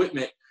doing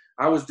equipment.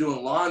 I was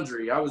doing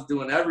laundry. I was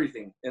doing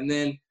everything. And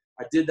then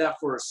I did that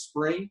for a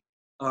spring.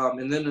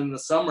 And then in the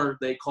summer,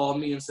 they called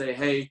me and say,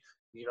 hey,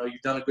 you know,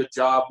 you've done a good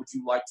job. Would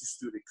you like to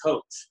student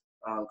coach?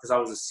 Because I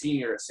was a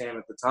senior at Sam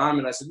at the time.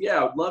 And I said, yeah,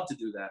 I would love to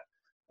do that.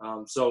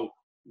 So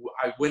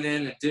I went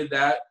in and did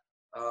that.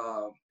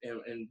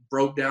 And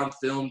broke down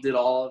film, did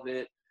all of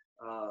it,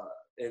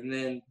 and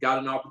then got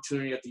an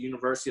opportunity at the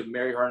University of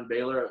Mary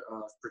Hardin-Baylor,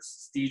 a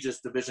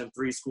prestigious Division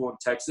III school in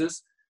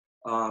Texas,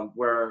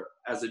 where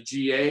as a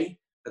GA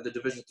at the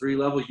Division III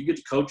level, you get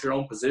to coach your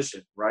own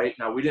position, right?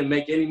 Now, we didn't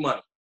make any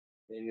money,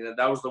 and you know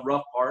that was the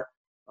rough part.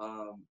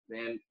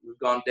 Man, we've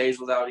gone days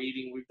without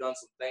eating. We've done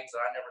some things that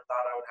I never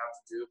thought I would have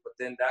to do, but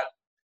then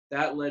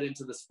that led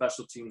into the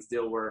special teams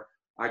deal where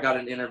I got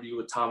an interview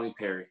with Tommy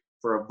Perry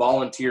for a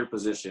volunteer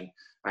position.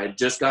 I had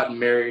just gotten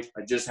married.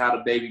 I just had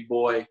a baby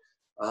boy.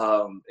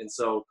 And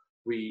so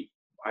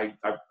I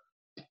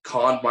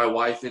conned my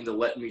wife into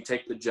letting me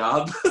take the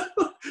job.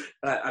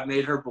 I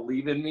made her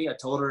believe in me. I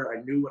told her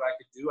I knew what I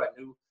could do. I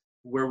knew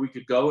where we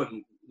could go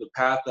and the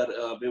path that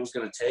it was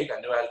going to take. I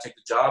knew I had to take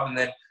the job. And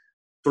then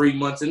 3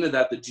 months into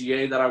that, the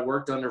GA that I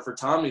worked under for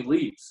Tommy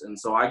leaves. And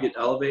so I get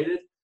elevated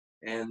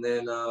and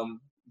then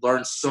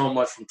learned so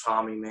much from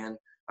Tommy, man.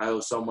 I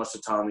owe so much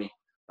to Tommy.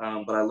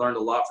 But I learned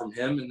a lot from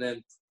him. And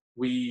then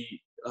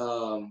we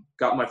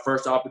got my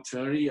first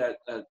opportunity at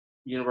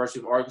University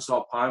of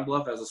Arkansas Pine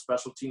Bluff as a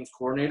special teams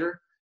coordinator.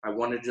 I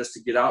wanted just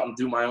to get out and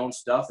do my own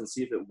stuff and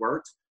see if it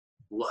worked.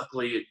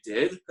 Luckily, it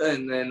did.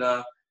 And then,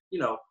 you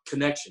know,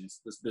 connections.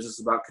 This business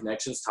is about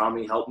connections.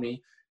 Tommy helped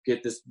me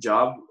get this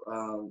job,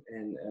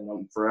 and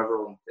I'm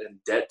forever in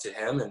debt to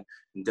him and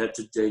in debt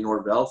to Jay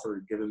Norvell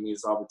for giving me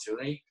this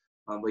opportunity.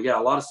 But, yeah,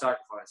 a lot of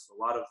sacrifice, a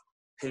lot of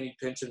penny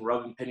pinching,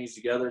 rubbing pennies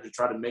together to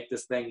try to make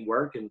this thing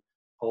work and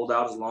hold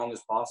out as long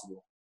as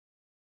possible.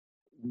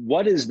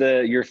 What is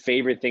your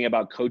favorite thing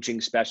about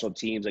coaching special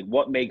teams? Like,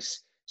 what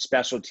makes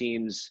special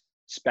teams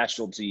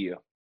special to you?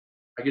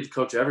 I get to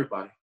coach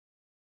everybody.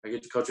 I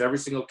get to coach every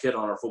single kid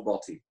on our football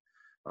team.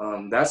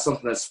 That's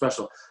something that's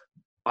special.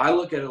 I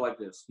look at it like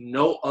this.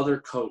 No other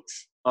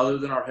coach other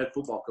than our head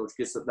football coach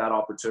gets that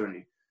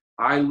opportunity.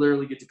 I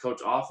literally get to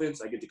coach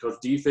offense. I get to coach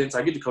defense.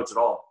 I get to coach it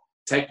all,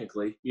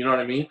 technically. You know what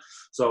I mean?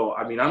 So,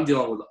 I mean, I'm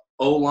dealing with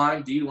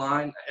O-line,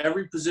 D-line,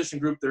 every position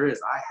group there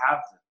is. I have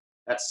them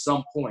at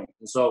some point.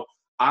 And so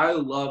I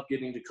love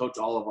getting to coach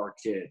all of our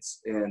kids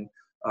and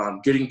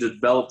getting to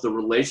develop the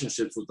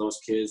relationships with those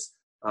kids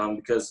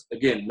because,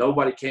 again,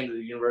 nobody came to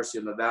the University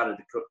of Nevada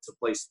to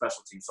play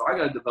special teams. So I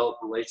got to develop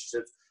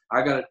relationships.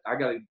 I got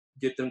to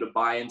get them to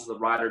buy into the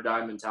ride or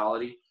die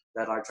mentality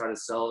that I try to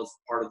sell as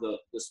part of the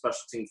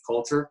special teams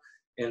culture.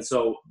 And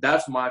so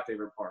that's my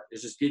favorite part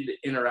is just getting to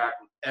interact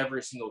with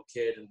every single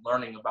kid and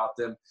learning about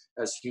them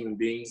as human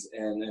beings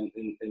and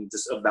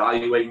just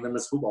evaluating them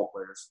as football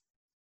players.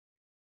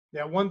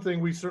 Yeah, one thing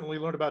we certainly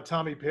learned about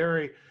Tommy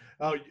Perry,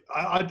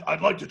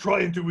 I'd like to try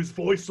and do his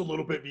voice a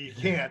little bit, but you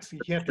can't. You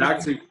can't do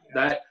actually,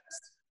 that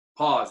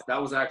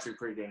was actually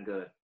pretty dang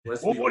good.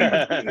 Well, what do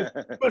you mean?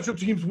 Special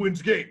teams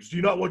wins games. Do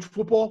you not watch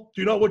football?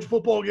 Do you not watch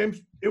football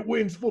games? It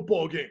wins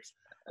football games.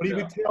 But he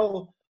would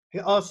tell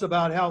us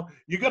about how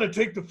you got to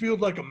take the field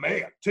like a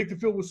man, take the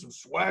field with some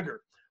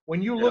swagger.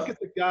 When you look at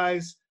the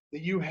guys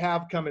that you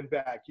have coming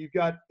back, you've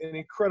got an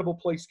incredible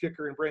place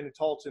kicker in Brandon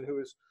Talton who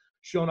has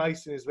shown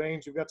ice in his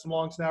veins. You've got some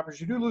long snappers.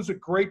 You do lose a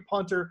great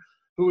punter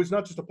who is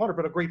not just a punter,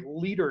 but a great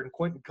leader in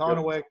Quentin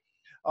Conaway.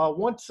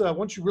 Once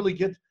you really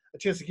get a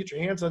chance to get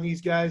your hands on these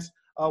guys,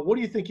 what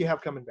do you think you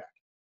have coming back?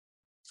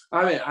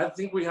 I mean, I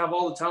think we have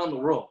all the talent in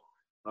the world.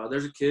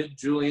 There's a kid,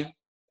 Julian,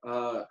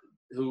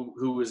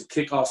 who was a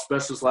kickoff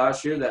specialist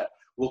last year that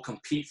will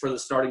compete for the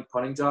starting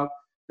punting job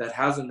that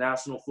has a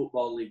National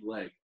Football League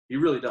leg. He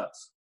really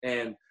does.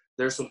 And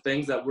there's some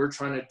things that we're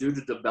trying to do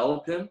to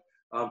develop him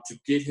to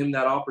get him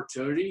that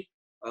opportunity.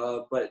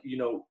 But, you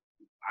know,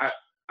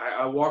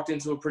 I walked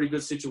into a pretty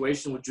good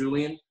situation with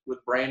Julian,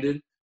 with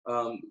Brandon.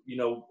 You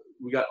know,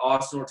 we got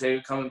Austin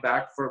Ortega coming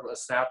back from a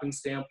snapping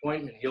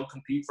standpoint, and he'll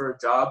compete for a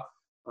job.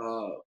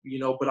 You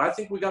know, but I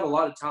think we got a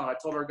lot of talent. I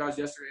told our guys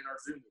yesterday in our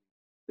Zoom meeting,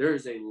 there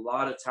is a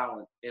lot of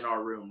talent in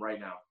our room right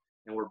now,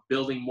 and we're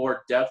building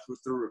more depth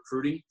through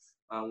recruiting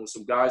with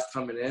some guys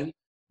coming in.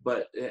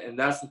 And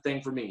that's the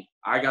thing for me.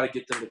 I got to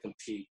get them to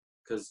compete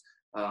because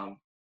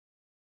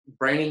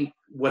Brandon,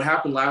 what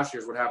happened last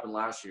year is what happened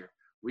last year.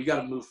 we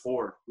got to move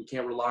forward. We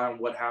can't rely on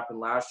what happened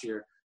last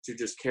year to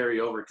just carry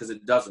over, because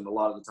it doesn't a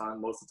lot of the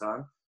time, most of the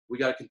time. We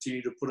got to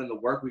continue to put in the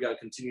work. We got to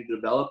continue to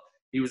develop.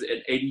 He was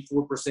an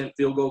 84%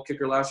 field goal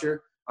kicker last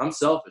year. I'm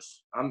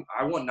selfish.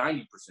 I want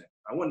 90%.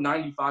 I want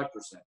 95%.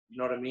 You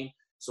know what I mean?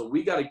 So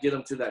we got to get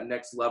him to that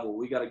next level.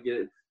 We got to get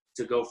it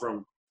to go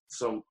from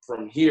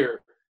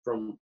here,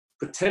 from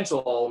potential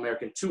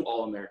All-American to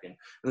All-American.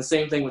 And the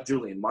same thing with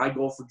Julian. My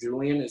goal for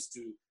Julian is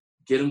to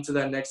get him to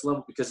that next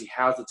level because he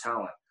has the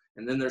talent.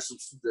 And then there's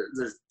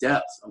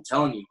depth. I'm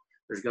telling you,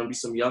 there's going to be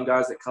some young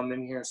guys that come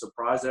in here and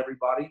surprise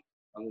everybody.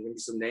 There's going to be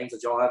some names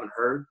that y'all haven't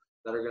heard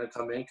that are going to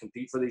come in,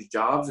 compete for these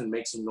jobs, and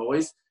make some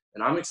noise.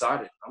 And I'm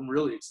excited. I'm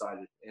really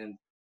excited. And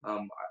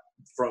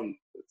from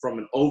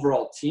an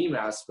overall team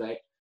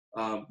aspect,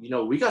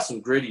 we got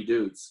some gritty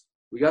dudes.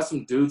 We got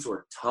some dudes who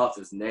are tough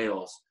as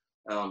nails,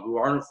 who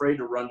aren't afraid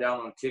to run down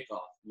on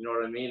kickoff. You know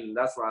what I mean? And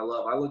that's what I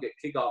love. I look at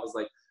kickoff as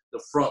like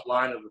the front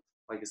line of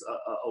like it's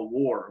a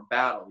war, a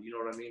battle. You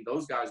know what I mean?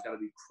 Those guys got to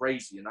be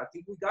crazy. And I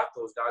think we got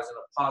those guys in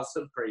a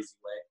positive, crazy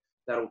way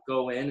that'll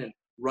go in and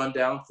run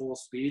down full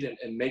speed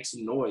and make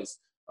some noise.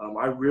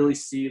 I really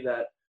see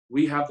that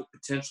we have the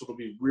potential to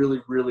be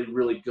really, really,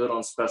 really good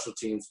on special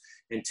teams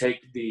and take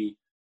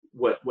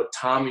what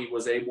Tommy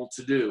was able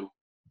to do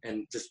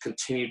and just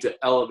continue to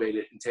elevate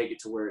it and take it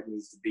to where it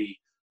needs to be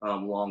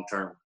long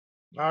term.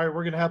 All right,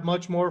 we're going to have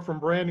much more from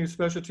brand new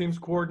special teams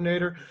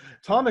coordinator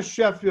Thomas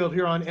Sheffield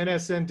here on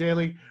NSN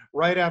Daily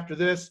right after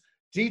this.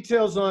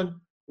 Details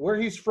on where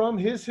he's from,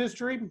 his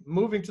history,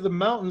 moving to the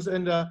mountains,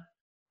 and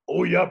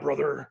oh yeah,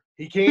 brother,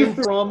 he came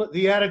from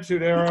the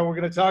Attitude Era. We're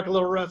going to talk a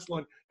little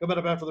wrestling coming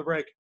up after the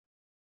break.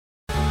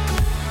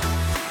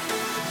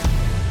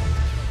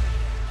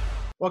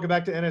 Welcome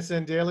back to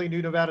NSN Daily.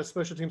 New Nevada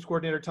Special Teams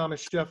Coordinator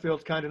Thomas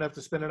Sheffield, kind enough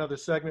to spend another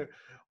segment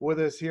with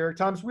us here.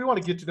 Thomas, we want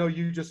to get to know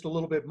you just a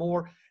little bit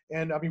more.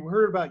 And I mean, we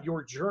heard about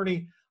your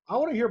journey. I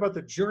want to hear about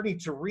the journey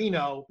to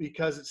Reno,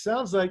 because it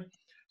sounds like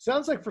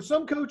for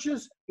some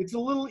coaches, it's a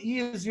little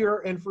easier.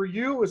 And for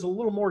you, it's a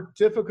little more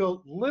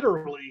difficult,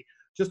 literally,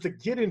 just to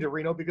get into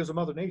Reno because of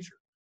Mother Nature.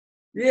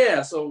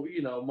 Yeah. So,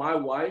 my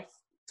wife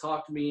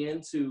talked me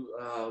into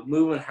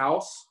moving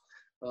house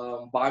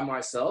by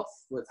myself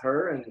with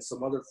her and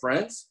some other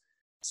friends.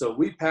 So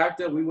we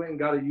packed up. We went and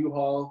got a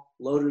U-Haul,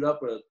 loaded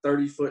up a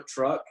 30-foot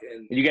truck,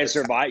 and you guys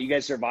survived. You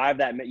guys survived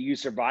that. You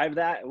survived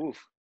that.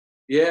 Oof.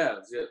 Yeah.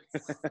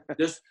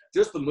 just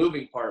the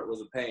moving part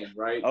was a pain,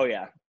 right? Oh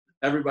yeah.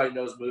 Everybody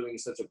knows moving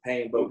is such a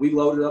pain, but we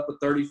loaded up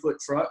a 30-foot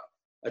truck,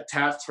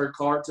 attached her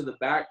car to the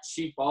back.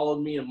 She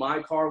followed me in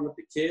my car with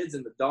the kids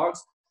and the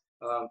dogs,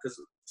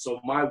 so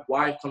my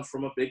wife comes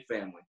from a big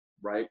family,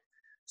 right?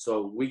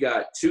 So we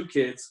got 2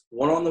 kids,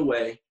 1 on the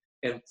way,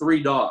 and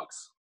 3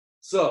 dogs.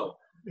 So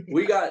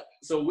we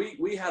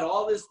had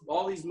all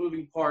these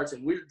moving parts,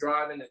 and we were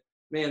driving. And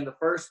man,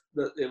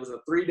 it was a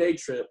 3-day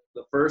trip.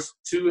 The first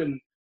 2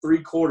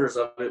 3/4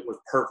 of it was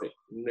perfect.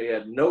 We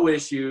had no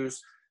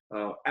issues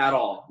at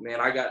all.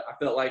 Man, I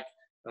felt like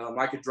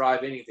I could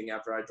drive anything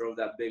after I drove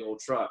that big old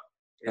truck.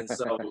 And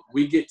so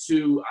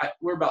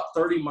we're about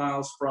 30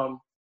 miles from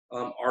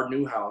our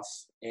new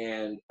house,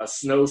 and a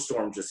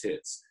snowstorm just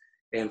hits.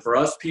 And for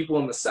us people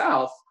in the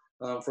South,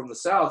 from the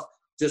South,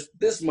 just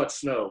this much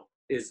snow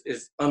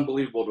is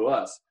unbelievable to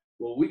us.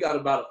 Well, we got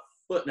about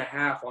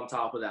 1.5 feet on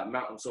top of that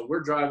mountain. So we're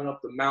driving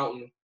up the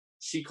mountain.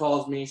 She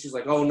calls me. She's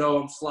like, "Oh no,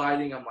 I'm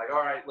sliding." I'm like, "All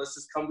right, let's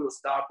just come to a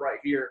stop right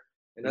here."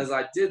 And as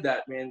I did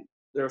that, man,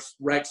 there's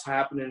wrecks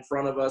happening in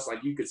front of us.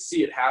 Like you could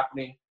see it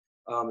happening.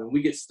 And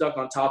we get stuck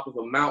on top of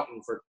a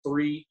mountain for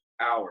 3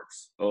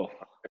 hours. Oh,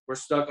 we're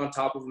stuck on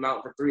top of a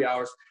mountain for 3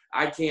 hours.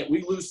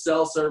 We lose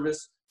cell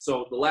service.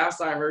 So the last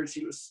I heard,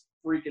 she was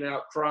freaking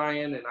out,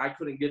 crying, and I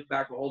couldn't get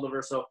back a hold of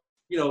her. So,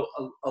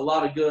 a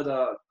lot of good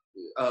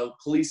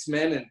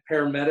policemen and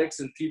paramedics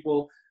and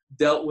people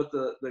dealt with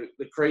the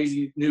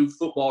crazy new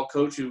football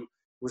coach who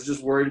was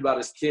just worried about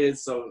his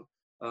kids. So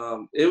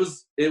it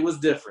was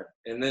different.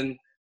 And then,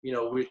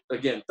 we,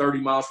 again,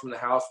 30 miles from the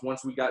house,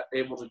 once we got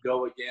able to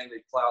go again,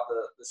 they plowed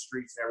the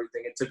streets and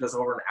everything. It took us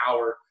over an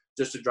hour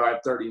just to drive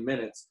 30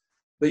 minutes.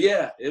 But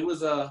yeah, it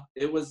was a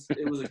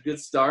good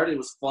start. It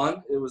was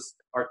fun.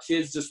 Our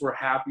kids just were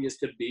happy as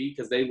could be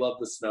because they love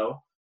the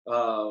snow.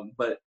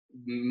 But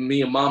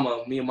me and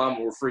mama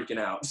were freaking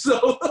out.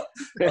 So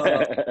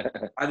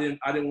I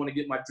didn't want to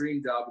get my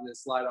dream job and then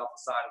slide off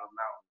the side of a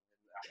mountain.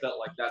 I felt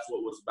like that's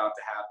what was about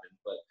to happen.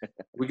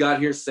 But we got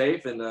here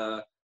safe, and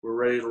we're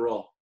ready to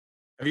roll.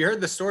 Have you heard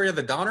the story of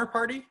the Donner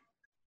Party?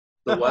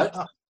 The what?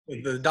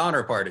 The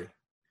Donner Party.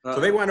 So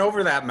they went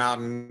over that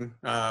mountain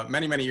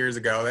many, many years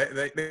ago.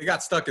 They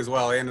got stuck as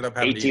well. They ended up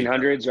having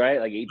 1800s, right?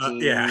 Like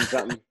 18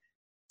 something.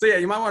 So yeah,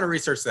 you might want to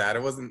research that.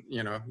 It wasn't,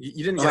 you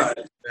didn't get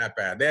that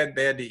bad. They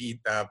had to eat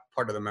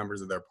part of the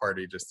members of their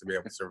party just to be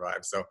able to survive.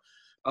 So,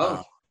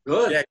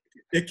 good. Yeah,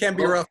 it can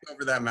be rough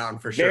over that mountain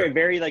for sure. Very,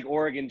 very like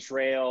Oregon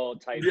Trail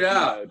type,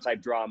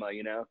 type drama,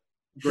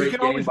 You Great can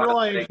game, always by the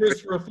rely way. on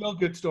Chris for a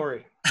feel-good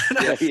story.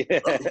 Yeah.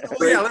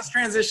 Well, yeah, let's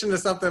transition to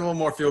something a little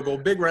more feel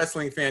good. Big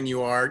wrestling fan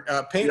you are.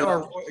 Paint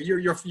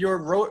your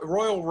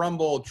Royal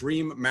Rumble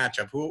dream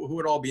matchup. Who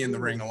would all be in the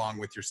ring along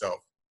with yourself?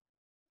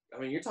 I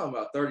mean, you're talking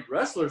about 30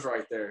 wrestlers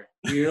right there.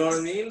 You know what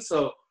I mean?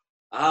 So,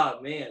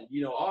 man,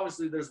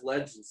 obviously there's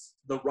legends.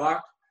 The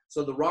Rock.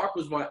 So The Rock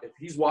was if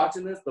he's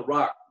watching this, The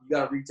Rock, you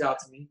got to reach out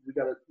to me. We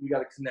got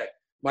to connect.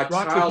 My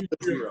childhood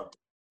hero.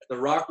 The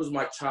Rock was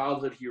my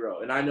childhood hero.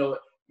 And I know,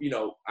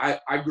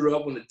 I grew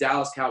up when the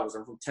Dallas Cowboys.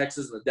 I'm from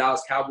Texas, and the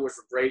Dallas Cowboys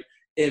were great.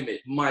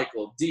 Emmett,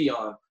 Michael,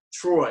 Dion,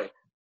 Troy.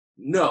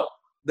 No,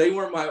 they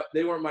weren't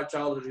my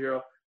childhood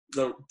hero.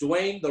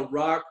 Dwayne The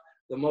Rock,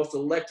 the most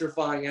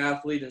electrifying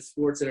athlete in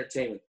sports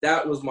entertainment.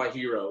 That was my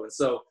hero. And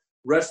so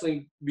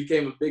wrestling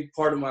became a big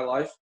part of my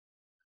life.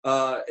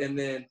 And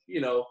then,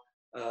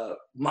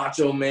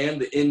 Macho Man,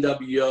 the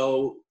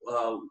NWO,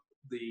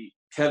 the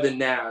Kevin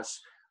Nash,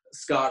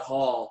 Scott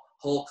Hall,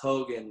 Hulk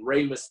Hogan,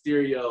 Rey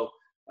Mysterio.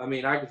 I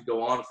mean, I could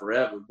go on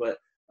forever, but,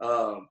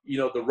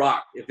 The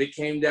Rock, if it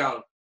came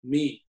down,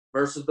 me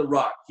versus The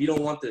Rock, he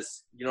don't want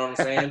this. You know what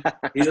I'm saying?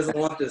 He doesn't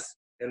want this.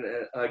 And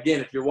again,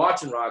 if you're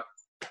watching Rock,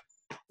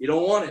 you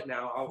don't want it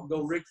now. I'll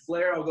go Ric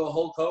Flair. I'll go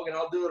Hulk Hogan.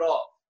 I'll do it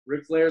all.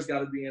 Ric Flair's got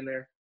to be in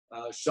there.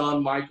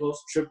 Shawn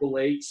Michaels, Triple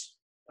H.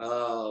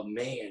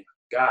 Man,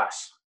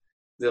 gosh,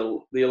 the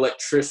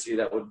electricity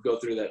that would go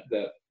through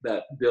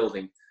that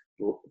building.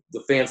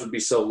 The fans would be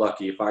so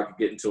lucky if I could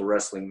get into a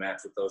wrestling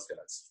match with those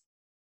guys.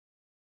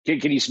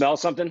 Can you smell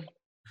something?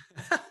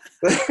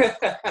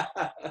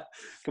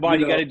 Come on,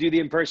 you got to do the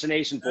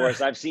impersonation for us.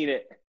 I've seen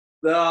it.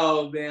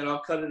 No, man, I'll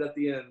cut it at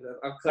the end.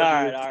 All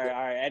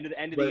right.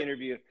 End of the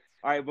interview.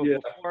 All right,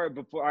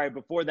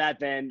 before that,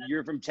 then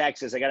you're from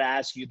Texas. I got to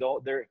ask you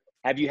though,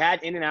 have you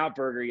had In-N-Out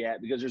Burger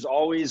yet? Because there's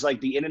always like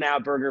the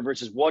In-N-Out Burger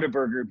versus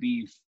Whataburger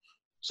beef.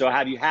 So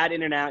have you had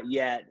In-N-Out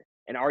yet?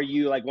 And are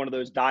you like one of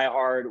those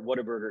diehard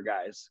Whataburger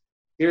guys?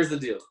 Here's the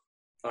deal.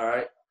 All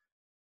right.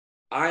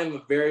 I am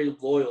a very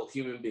loyal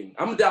human being.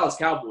 I'm a Dallas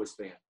Cowboys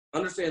fan.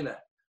 Understand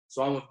that.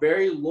 So I'm a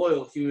very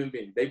loyal human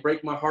being. They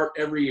break my heart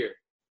every year.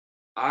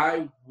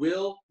 I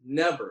will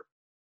never,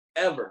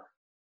 ever,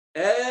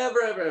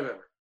 ever, ever,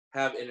 ever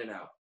have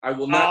In-N-Out. I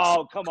will not.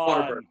 Oh, come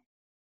on. Whataburger.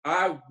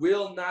 I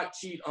will not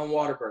cheat on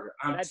Whataburger.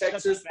 I'm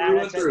Texas through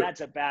and through.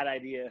 That's a bad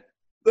idea.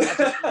 That's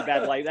a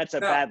bad life. That's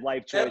a bad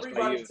life choice by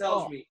you.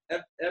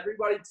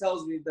 Everybody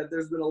tells me that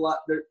there's been a lot.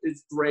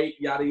 It's great,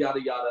 yada yada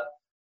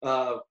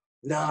yada.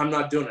 No, I'm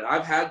not doing it.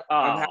 I've had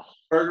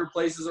burger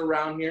places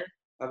around here.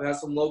 I've had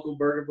some local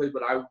burger places,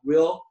 but I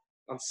will.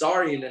 I'm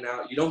sorry,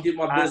 In-N-Out. You don't get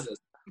my business.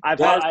 I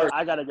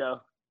gotta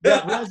go.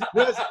 Yeah,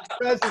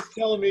 Rez is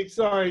telling me.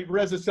 Sorry,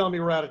 Rez is telling me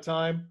we're out of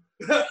time.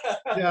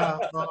 Yeah.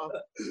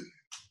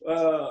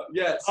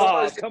 Yeah.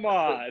 Come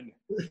on.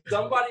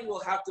 Somebody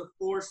will have to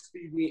force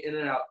feed me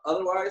In-N-Out.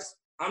 Otherwise,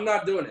 I'm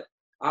not doing it.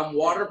 I'm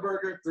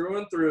Whataburger through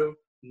and through.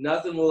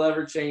 Nothing will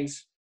ever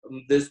change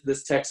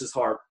this Texas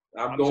heart.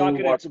 We're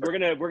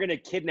gonna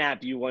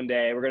kidnap you one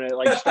day. We're gonna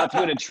like stuff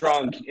you in a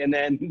trunk, and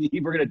then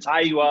we're gonna tie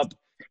you up,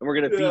 and we're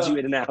gonna feed you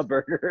In-N-Out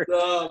Burger.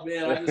 Oh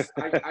man,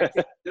 I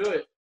can't do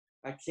it.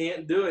 I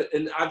can't do it.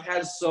 And I've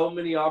had so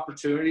many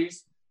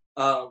opportunities.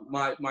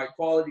 My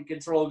quality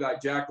control guy,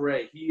 Jack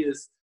Ray, he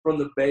is from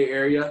the Bay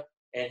Area,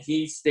 and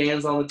he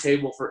stands on the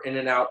table for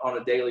In-N-Out on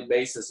a daily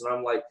basis. And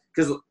I'm like,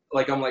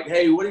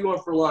 hey, what are you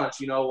going for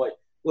lunch?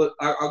 Look,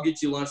 I'll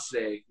get you lunch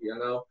today,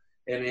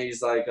 And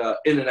he's like,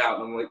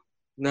 In-N-Out. And I'm like,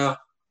 no,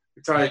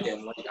 try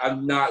again. Like,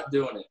 I'm not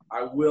doing it.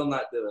 I will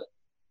not do it.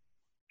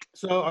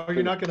 So are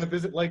you not going to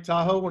visit Lake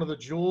Tahoe, one of the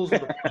jewels of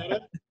the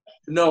planet?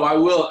 No, I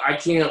will. I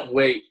can't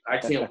wait. I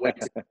can't wait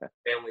to take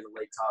family to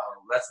Lake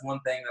Tahoe. That's one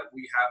thing that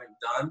we haven't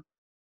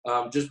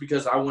done, just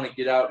because I want to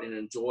get out and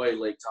enjoy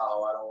Lake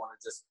Tahoe. I don't want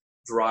to just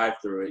drive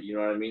through it. You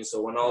know what I mean?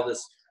 So when all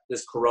this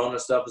Corona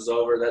stuff is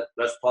over,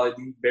 that's probably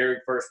the very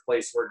first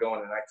place we're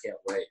going, and I can't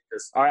wait.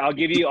 All right, I'll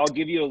give you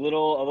a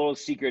little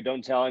secret.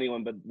 Don't tell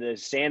anyone, but the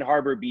Sand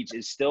Harbor Beach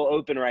is still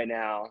open right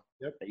now.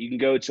 Yep. That you can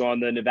go to on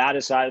the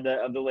Nevada side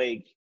of the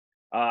lake.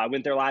 I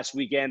went there last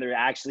weekend. There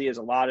actually is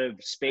a lot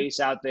of space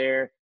out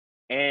there.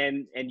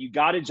 And you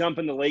got to jump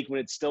in the lake when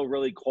it's still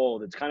really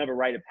cold. It's kind of a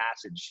rite of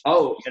passage.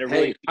 Oh, you got to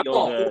really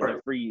feel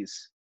the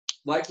freeze.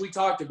 Like we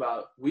talked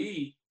about,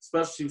 we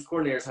special teams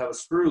coordinators have a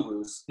screw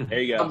loose. There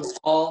you go. I'm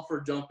all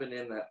for jumping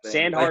in that thing.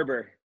 Sand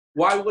Harbor.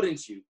 Why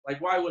wouldn't you?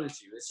 Why wouldn't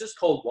you? It's just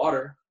cold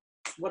water.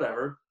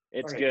 Whatever.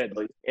 It's good.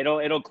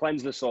 It'll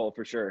cleanse the soul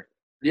for sure.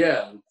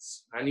 Yeah,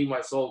 I need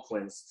my soul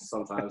cleansed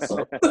sometimes,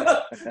 so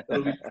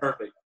it'll be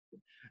perfect.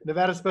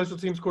 Nevada Special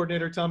Teams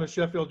Coordinator Thomas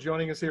Sheffield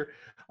joining us here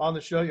on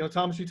the show.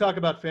 Thomas, you talk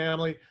about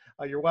family.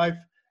 Your wife,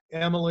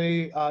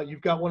 Emily,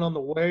 you've got one on the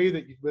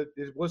way but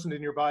it wasn't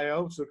in your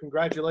bio, so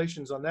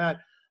congratulations on that.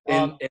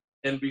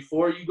 And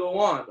before you go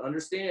on,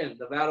 understand,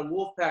 Nevada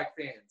Wolfpack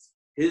fans,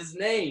 his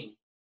name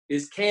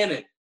is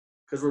Cannon,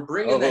 because we're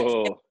bringing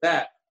that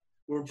back.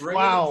 We're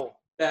bringing it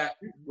back.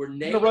 We're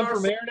naming. You gonna run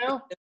for mayor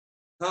now?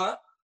 Huh?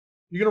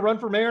 You gonna run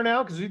for mayor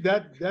now? Because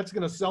that's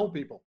gonna sell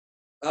people.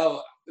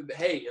 Oh,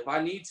 hey, if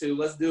I need to,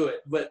 let's do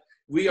it. But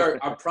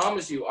I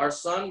promise you, our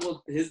son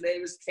his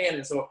name is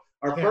Cannon. So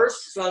our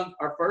first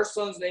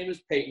son's name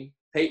is Peyton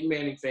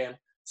Manning fan.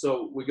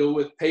 So we go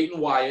with Peyton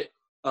Wyatt,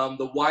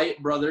 the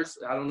Wyatt brothers.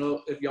 I don't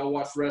know if y'all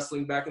watched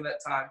wrestling back in that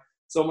time.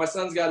 So my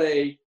son's got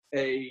a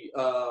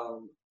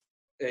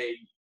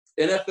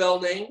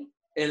NFL name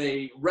and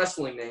a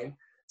wrestling name.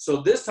 So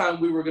this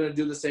time we were going to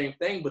do the same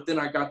thing, but then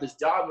I got this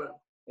job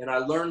and I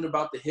learned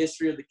about the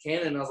history of the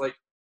cannon. And I was like,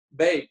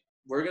 babe,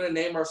 we're going to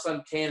name our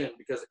son Cannon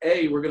because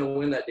A, we're going to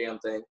win that damn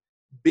thing.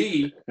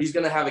 B, he's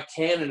going to have a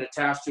cannon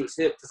attached to his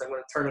hip because I'm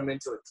going to turn him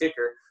into a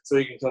kicker so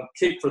he can come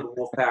kick for the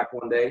Wolfpack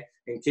one day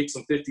and kick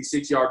some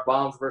 56-yard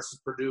bombs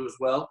versus Purdue as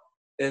well.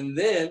 And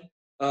then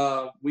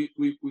we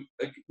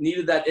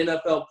needed that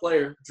NFL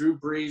player, Drew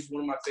Brees,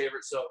 one of my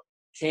favorites. So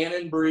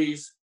Cannon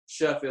Brees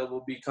Sheffield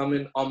will be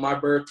coming on my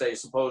birthday,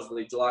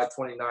 supposedly July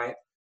 29th.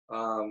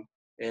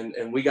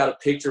 And we got a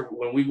picture.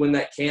 When we win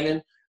that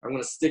cannon, I'm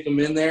going to stick him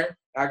in there,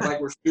 act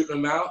like we're shooting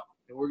him out,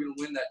 and we're going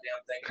to win that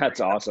damn thing. That's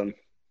awesome.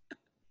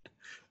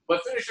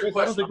 But finish your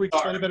question. I don't think we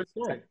can find a better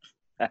story.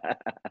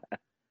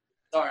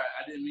 Sorry,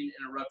 I didn't mean to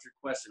interrupt your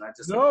question.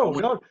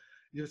 No.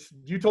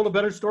 You told a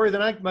better story than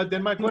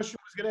my question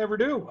was going to ever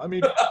do. I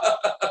mean,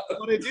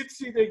 but I did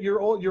see that your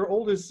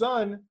oldest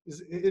son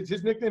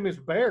his nickname is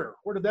Bear.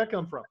 Where did that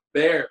come from?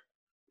 Bear.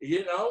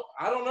 I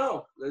don't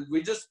know.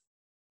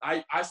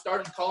 I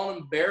started calling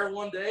him Bear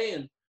one day,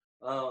 and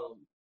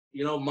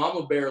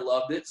Mama Bear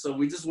loved it, so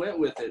we just went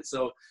with it.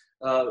 So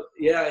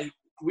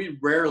we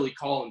rarely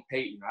call him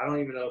Peyton. I don't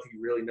even know if he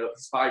really knows.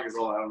 He's 5 years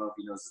old. I don't know if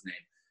he knows his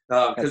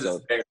name because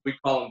it's Bear. We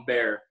call him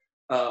Bear.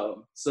 I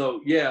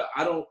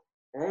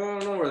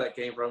don't know where that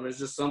came from. It's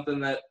just something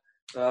that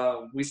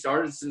we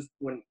started since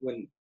when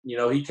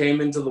he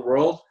came into the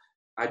world.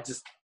 I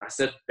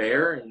said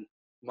Bear, and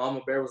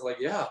Mama Bear was like,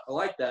 yeah, I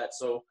like that.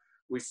 So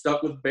we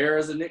stuck with Bear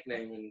as a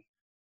nickname,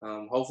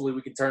 and hopefully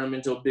we can turn him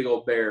into a big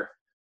old bear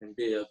and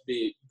be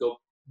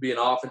an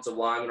offensive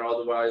lineman, or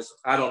otherwise,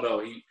 I don't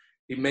know.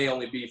 He may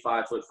only be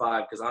 5'5"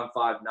 because I'm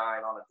 5'9"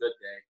 on a good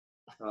day.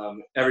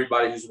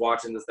 Everybody who's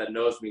watching this that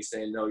knows me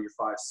saying, no, you're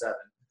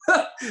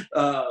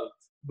 5'7".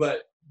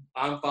 But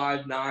I'm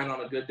 5'9"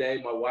 on a good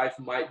day. My wife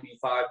might be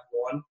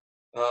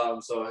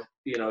 5'1". So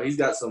he's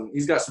got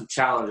some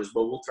challenges,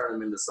 but we'll turn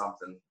him into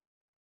something.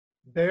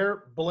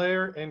 Bear,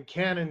 Blair, and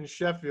Cannon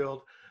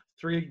Sheffield,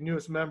 3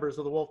 newest members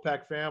of the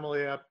Wolfpack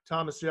family.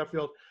 Thomas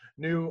Sheffield,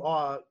 new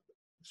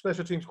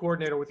special teams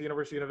coordinator with the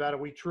University of Nevada.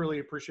 We truly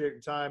appreciate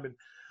your time, and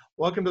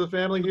welcome to the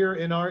family here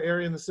in our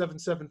area in the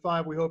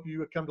 775. We hope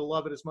you come to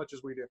love it as much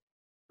as we do.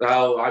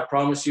 Oh, I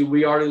promise you,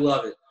 we already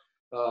love it.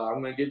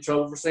 I'm going to get in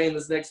trouble for saying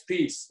this next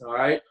piece, all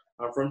right?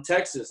 I'm from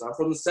Texas. I'm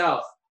from the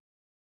South.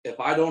 If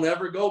I don't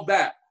ever go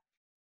back,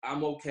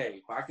 I'm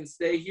okay. If I can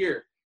stay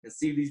here and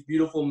see these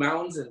beautiful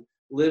mountains and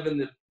live in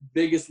the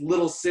biggest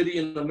little city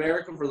in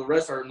America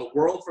or in the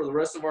world for the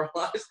rest of our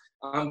lives,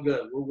 I'm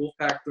good. We're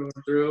Wolfpack through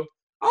and through.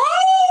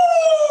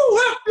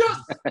 Oh, if you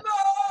smell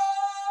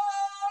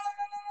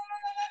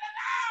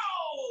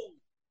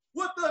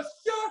what the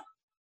chef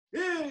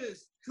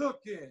is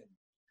cooking.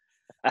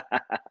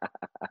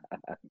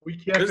 We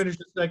can't finish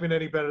the segment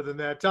any better than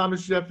that.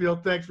 Thomas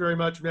Sheffield, thanks very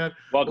much, man.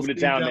 Welcome to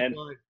town, man.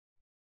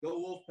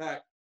 Go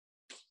Wolfpack.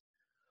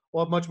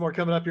 We'll have much more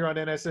coming up here on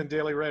NSN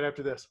Daily right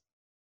after this.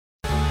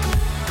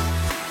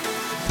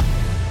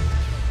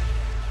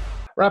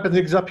 Wrapping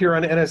things up here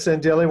on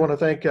NSN Daily, I want to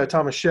thank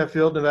Thomas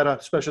Sheffield, Nevada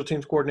Special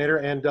Teams Coordinator,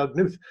 and Doug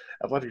Knuth,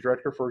 Athletic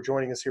Director, for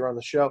joining us here on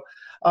the show.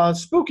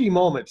 Spooky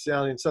moments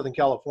down in Southern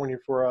California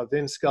for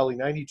Vin Scully,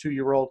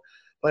 92-year-old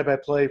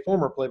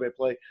former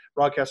play-by-play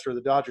broadcaster of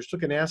the Dodgers.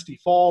 Took a nasty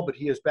fall, but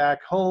he is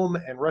back home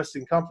and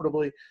resting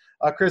comfortably.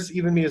 Chris,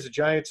 even me as a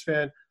Giants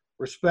fan,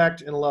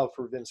 respect and love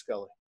for Vin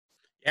Scully.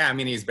 Yeah, I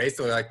mean, he's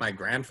basically like my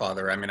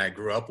grandfather. I mean, I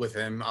grew up with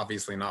him,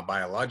 obviously not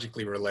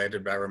biologically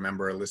related, but I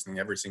remember listening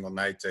every single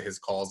night to his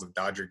calls of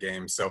Dodger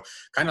games. So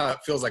kind of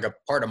feels like a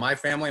part of my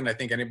family. And I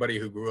think anybody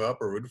who grew up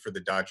or rooted for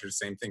the Dodgers,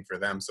 same thing for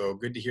them. So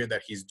good to hear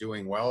that he's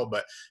doing well,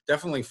 but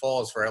definitely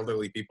falls for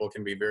elderly people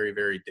can be very,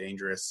 very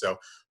dangerous. So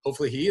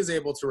hopefully he is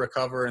able to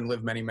recover and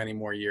live many, many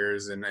more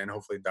years. And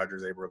hopefully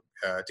Dodgers able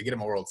to get him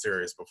a World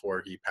Series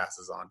before he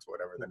passes on to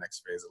whatever the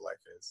next phase of life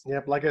is.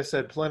 Yep, like I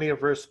said, plenty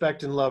of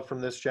respect and love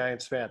from this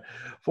Giants fan.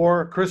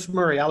 For Chris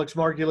Murray, Alex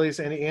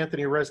Margulies, and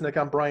Anthony Resnick,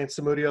 I'm Brian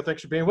Samudio.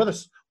 Thanks for being with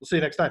us. We'll see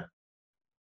you next time.